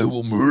 I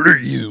will murder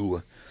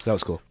you. That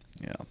was cool.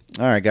 Yeah.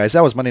 All right, guys.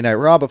 That was Monday Night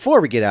Raw.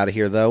 Before we get out of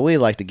here, though, we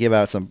like to give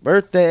out some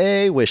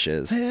birthday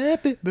wishes.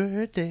 Happy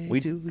birthday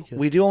to you.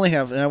 We do only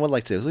have, and I would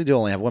like to, we do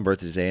only have one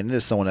birthday today, and it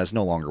is someone that's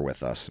no longer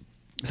with us.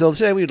 So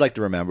today we'd like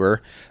to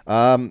remember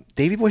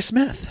Davey Boy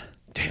Smith,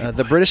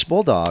 the British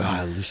Bulldog.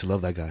 I used to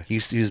love that guy. He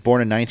was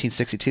born in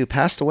 1962,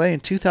 passed away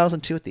in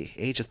 2002 at the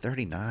age of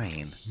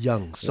 39.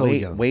 Young, so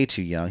young. Way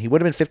too young. He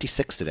would have been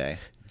 56 today.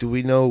 Do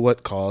we know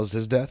what caused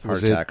his death?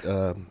 Heart attack.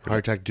 Heart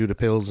attack due to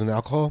pills and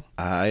alcohol?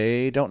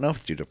 I don't know if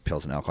it's due to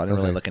pills and alcohol. I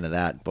didn't really look into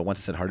that. But once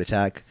it said heart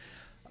attack,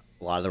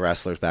 a lot of the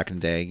wrestlers back in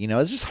the day,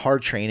 it's just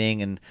hard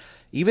training. And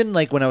even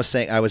like when I was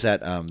saying, I was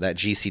at that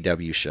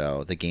GCW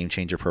show, the Game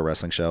Changer Pro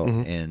Wrestling show,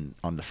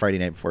 on the Friday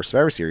night before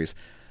Survivor Series,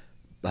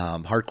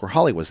 Hardcore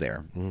Holly was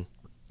there.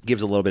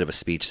 Gives a little bit of a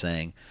speech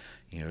saying,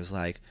 it was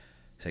like,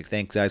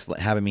 thanks guys for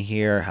having me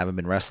here. Haven't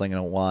been wrestling in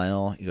a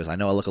while. He goes, I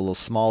know I look a little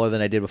smaller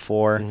than I did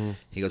before.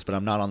 He goes, but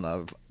I'm not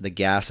on the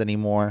gas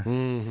anymore.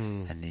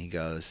 And he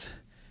goes,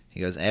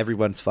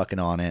 everyone's fucking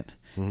on it.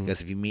 He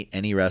goes, if you meet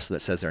any wrestler that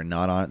says they're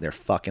not on it, they're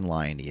fucking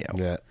lying to you.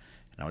 Yeah.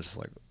 And I was just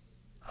like,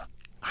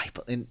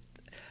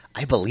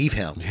 I believe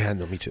him. Yeah,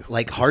 no, me too.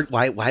 Like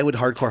why would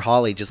Hardcore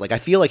Holly just like, I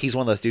feel like he's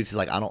one of those dudes who's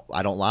like, I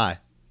don't lie.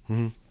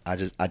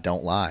 I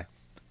don't lie.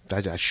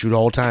 I shoot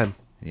all the time.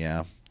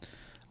 Yeah.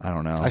 I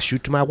don't know. I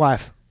shoot to my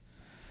wife.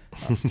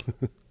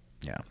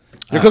 Yeah.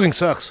 Your cooking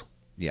sucks.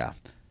 Yeah.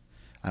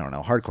 I don't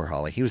know. Hardcore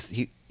Holly. He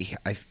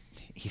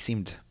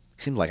seemed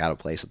like out of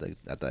place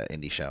at the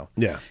indie show.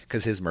 Yeah.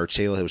 Because his merch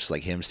table, it was just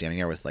like him standing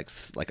there with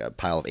like a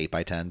pile of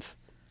 8x10s.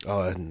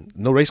 Oh, and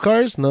no race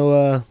cars?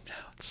 No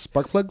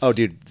spark plugs? Oh,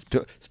 dude.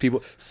 People,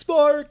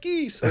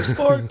 Sparkies or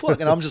spark plug.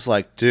 And I'm just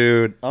like,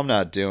 dude, I'm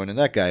not doing it. And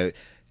that guy,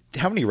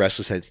 how many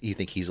wrestlers you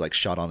think he's like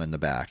shot on in the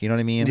back? You know what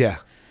I mean? Yeah.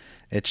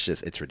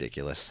 It's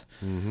ridiculous.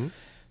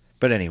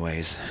 But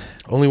anyways.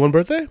 Only one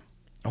birthday?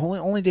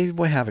 Only Davey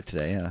Boy Havoc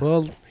today. Yeah,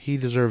 Well, he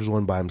deserves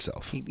one by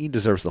himself. he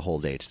deserves the whole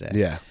day today.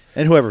 Yeah.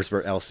 And whoever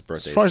else's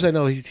birthday. As far as I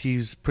know,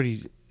 he's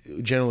pretty.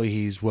 Generally,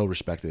 he's well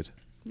respected.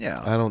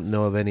 Yeah. I don't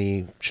know of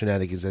any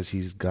shenanigans as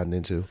he's gotten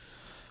into.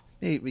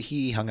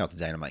 He hung out the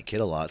Dynamite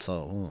Kid a lot,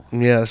 so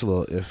Yeah, that's a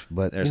little if,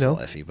 but there's you know, a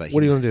little iffy. But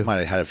what are you gonna do? Might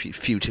have had a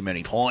few too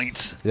many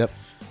points. Yep.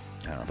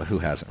 I don't know, but who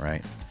hasn't,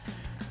 right?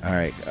 All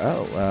right.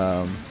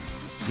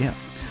 Yeah.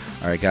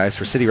 All right, guys.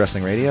 For City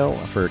Wrestling Radio,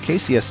 for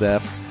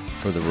KCSF,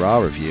 for the Raw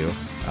review,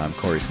 I'm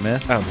Corey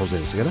Smith, I'm Jose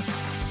Oseguera.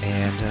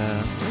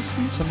 and we'll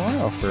see you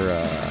tomorrow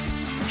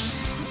for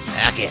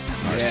Smack It,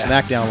 our Yeah.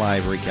 SmackDown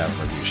Live recap and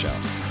review show.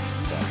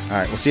 So, all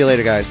right, we'll see you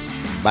later, guys.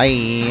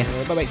 Bye.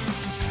 Bye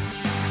bye.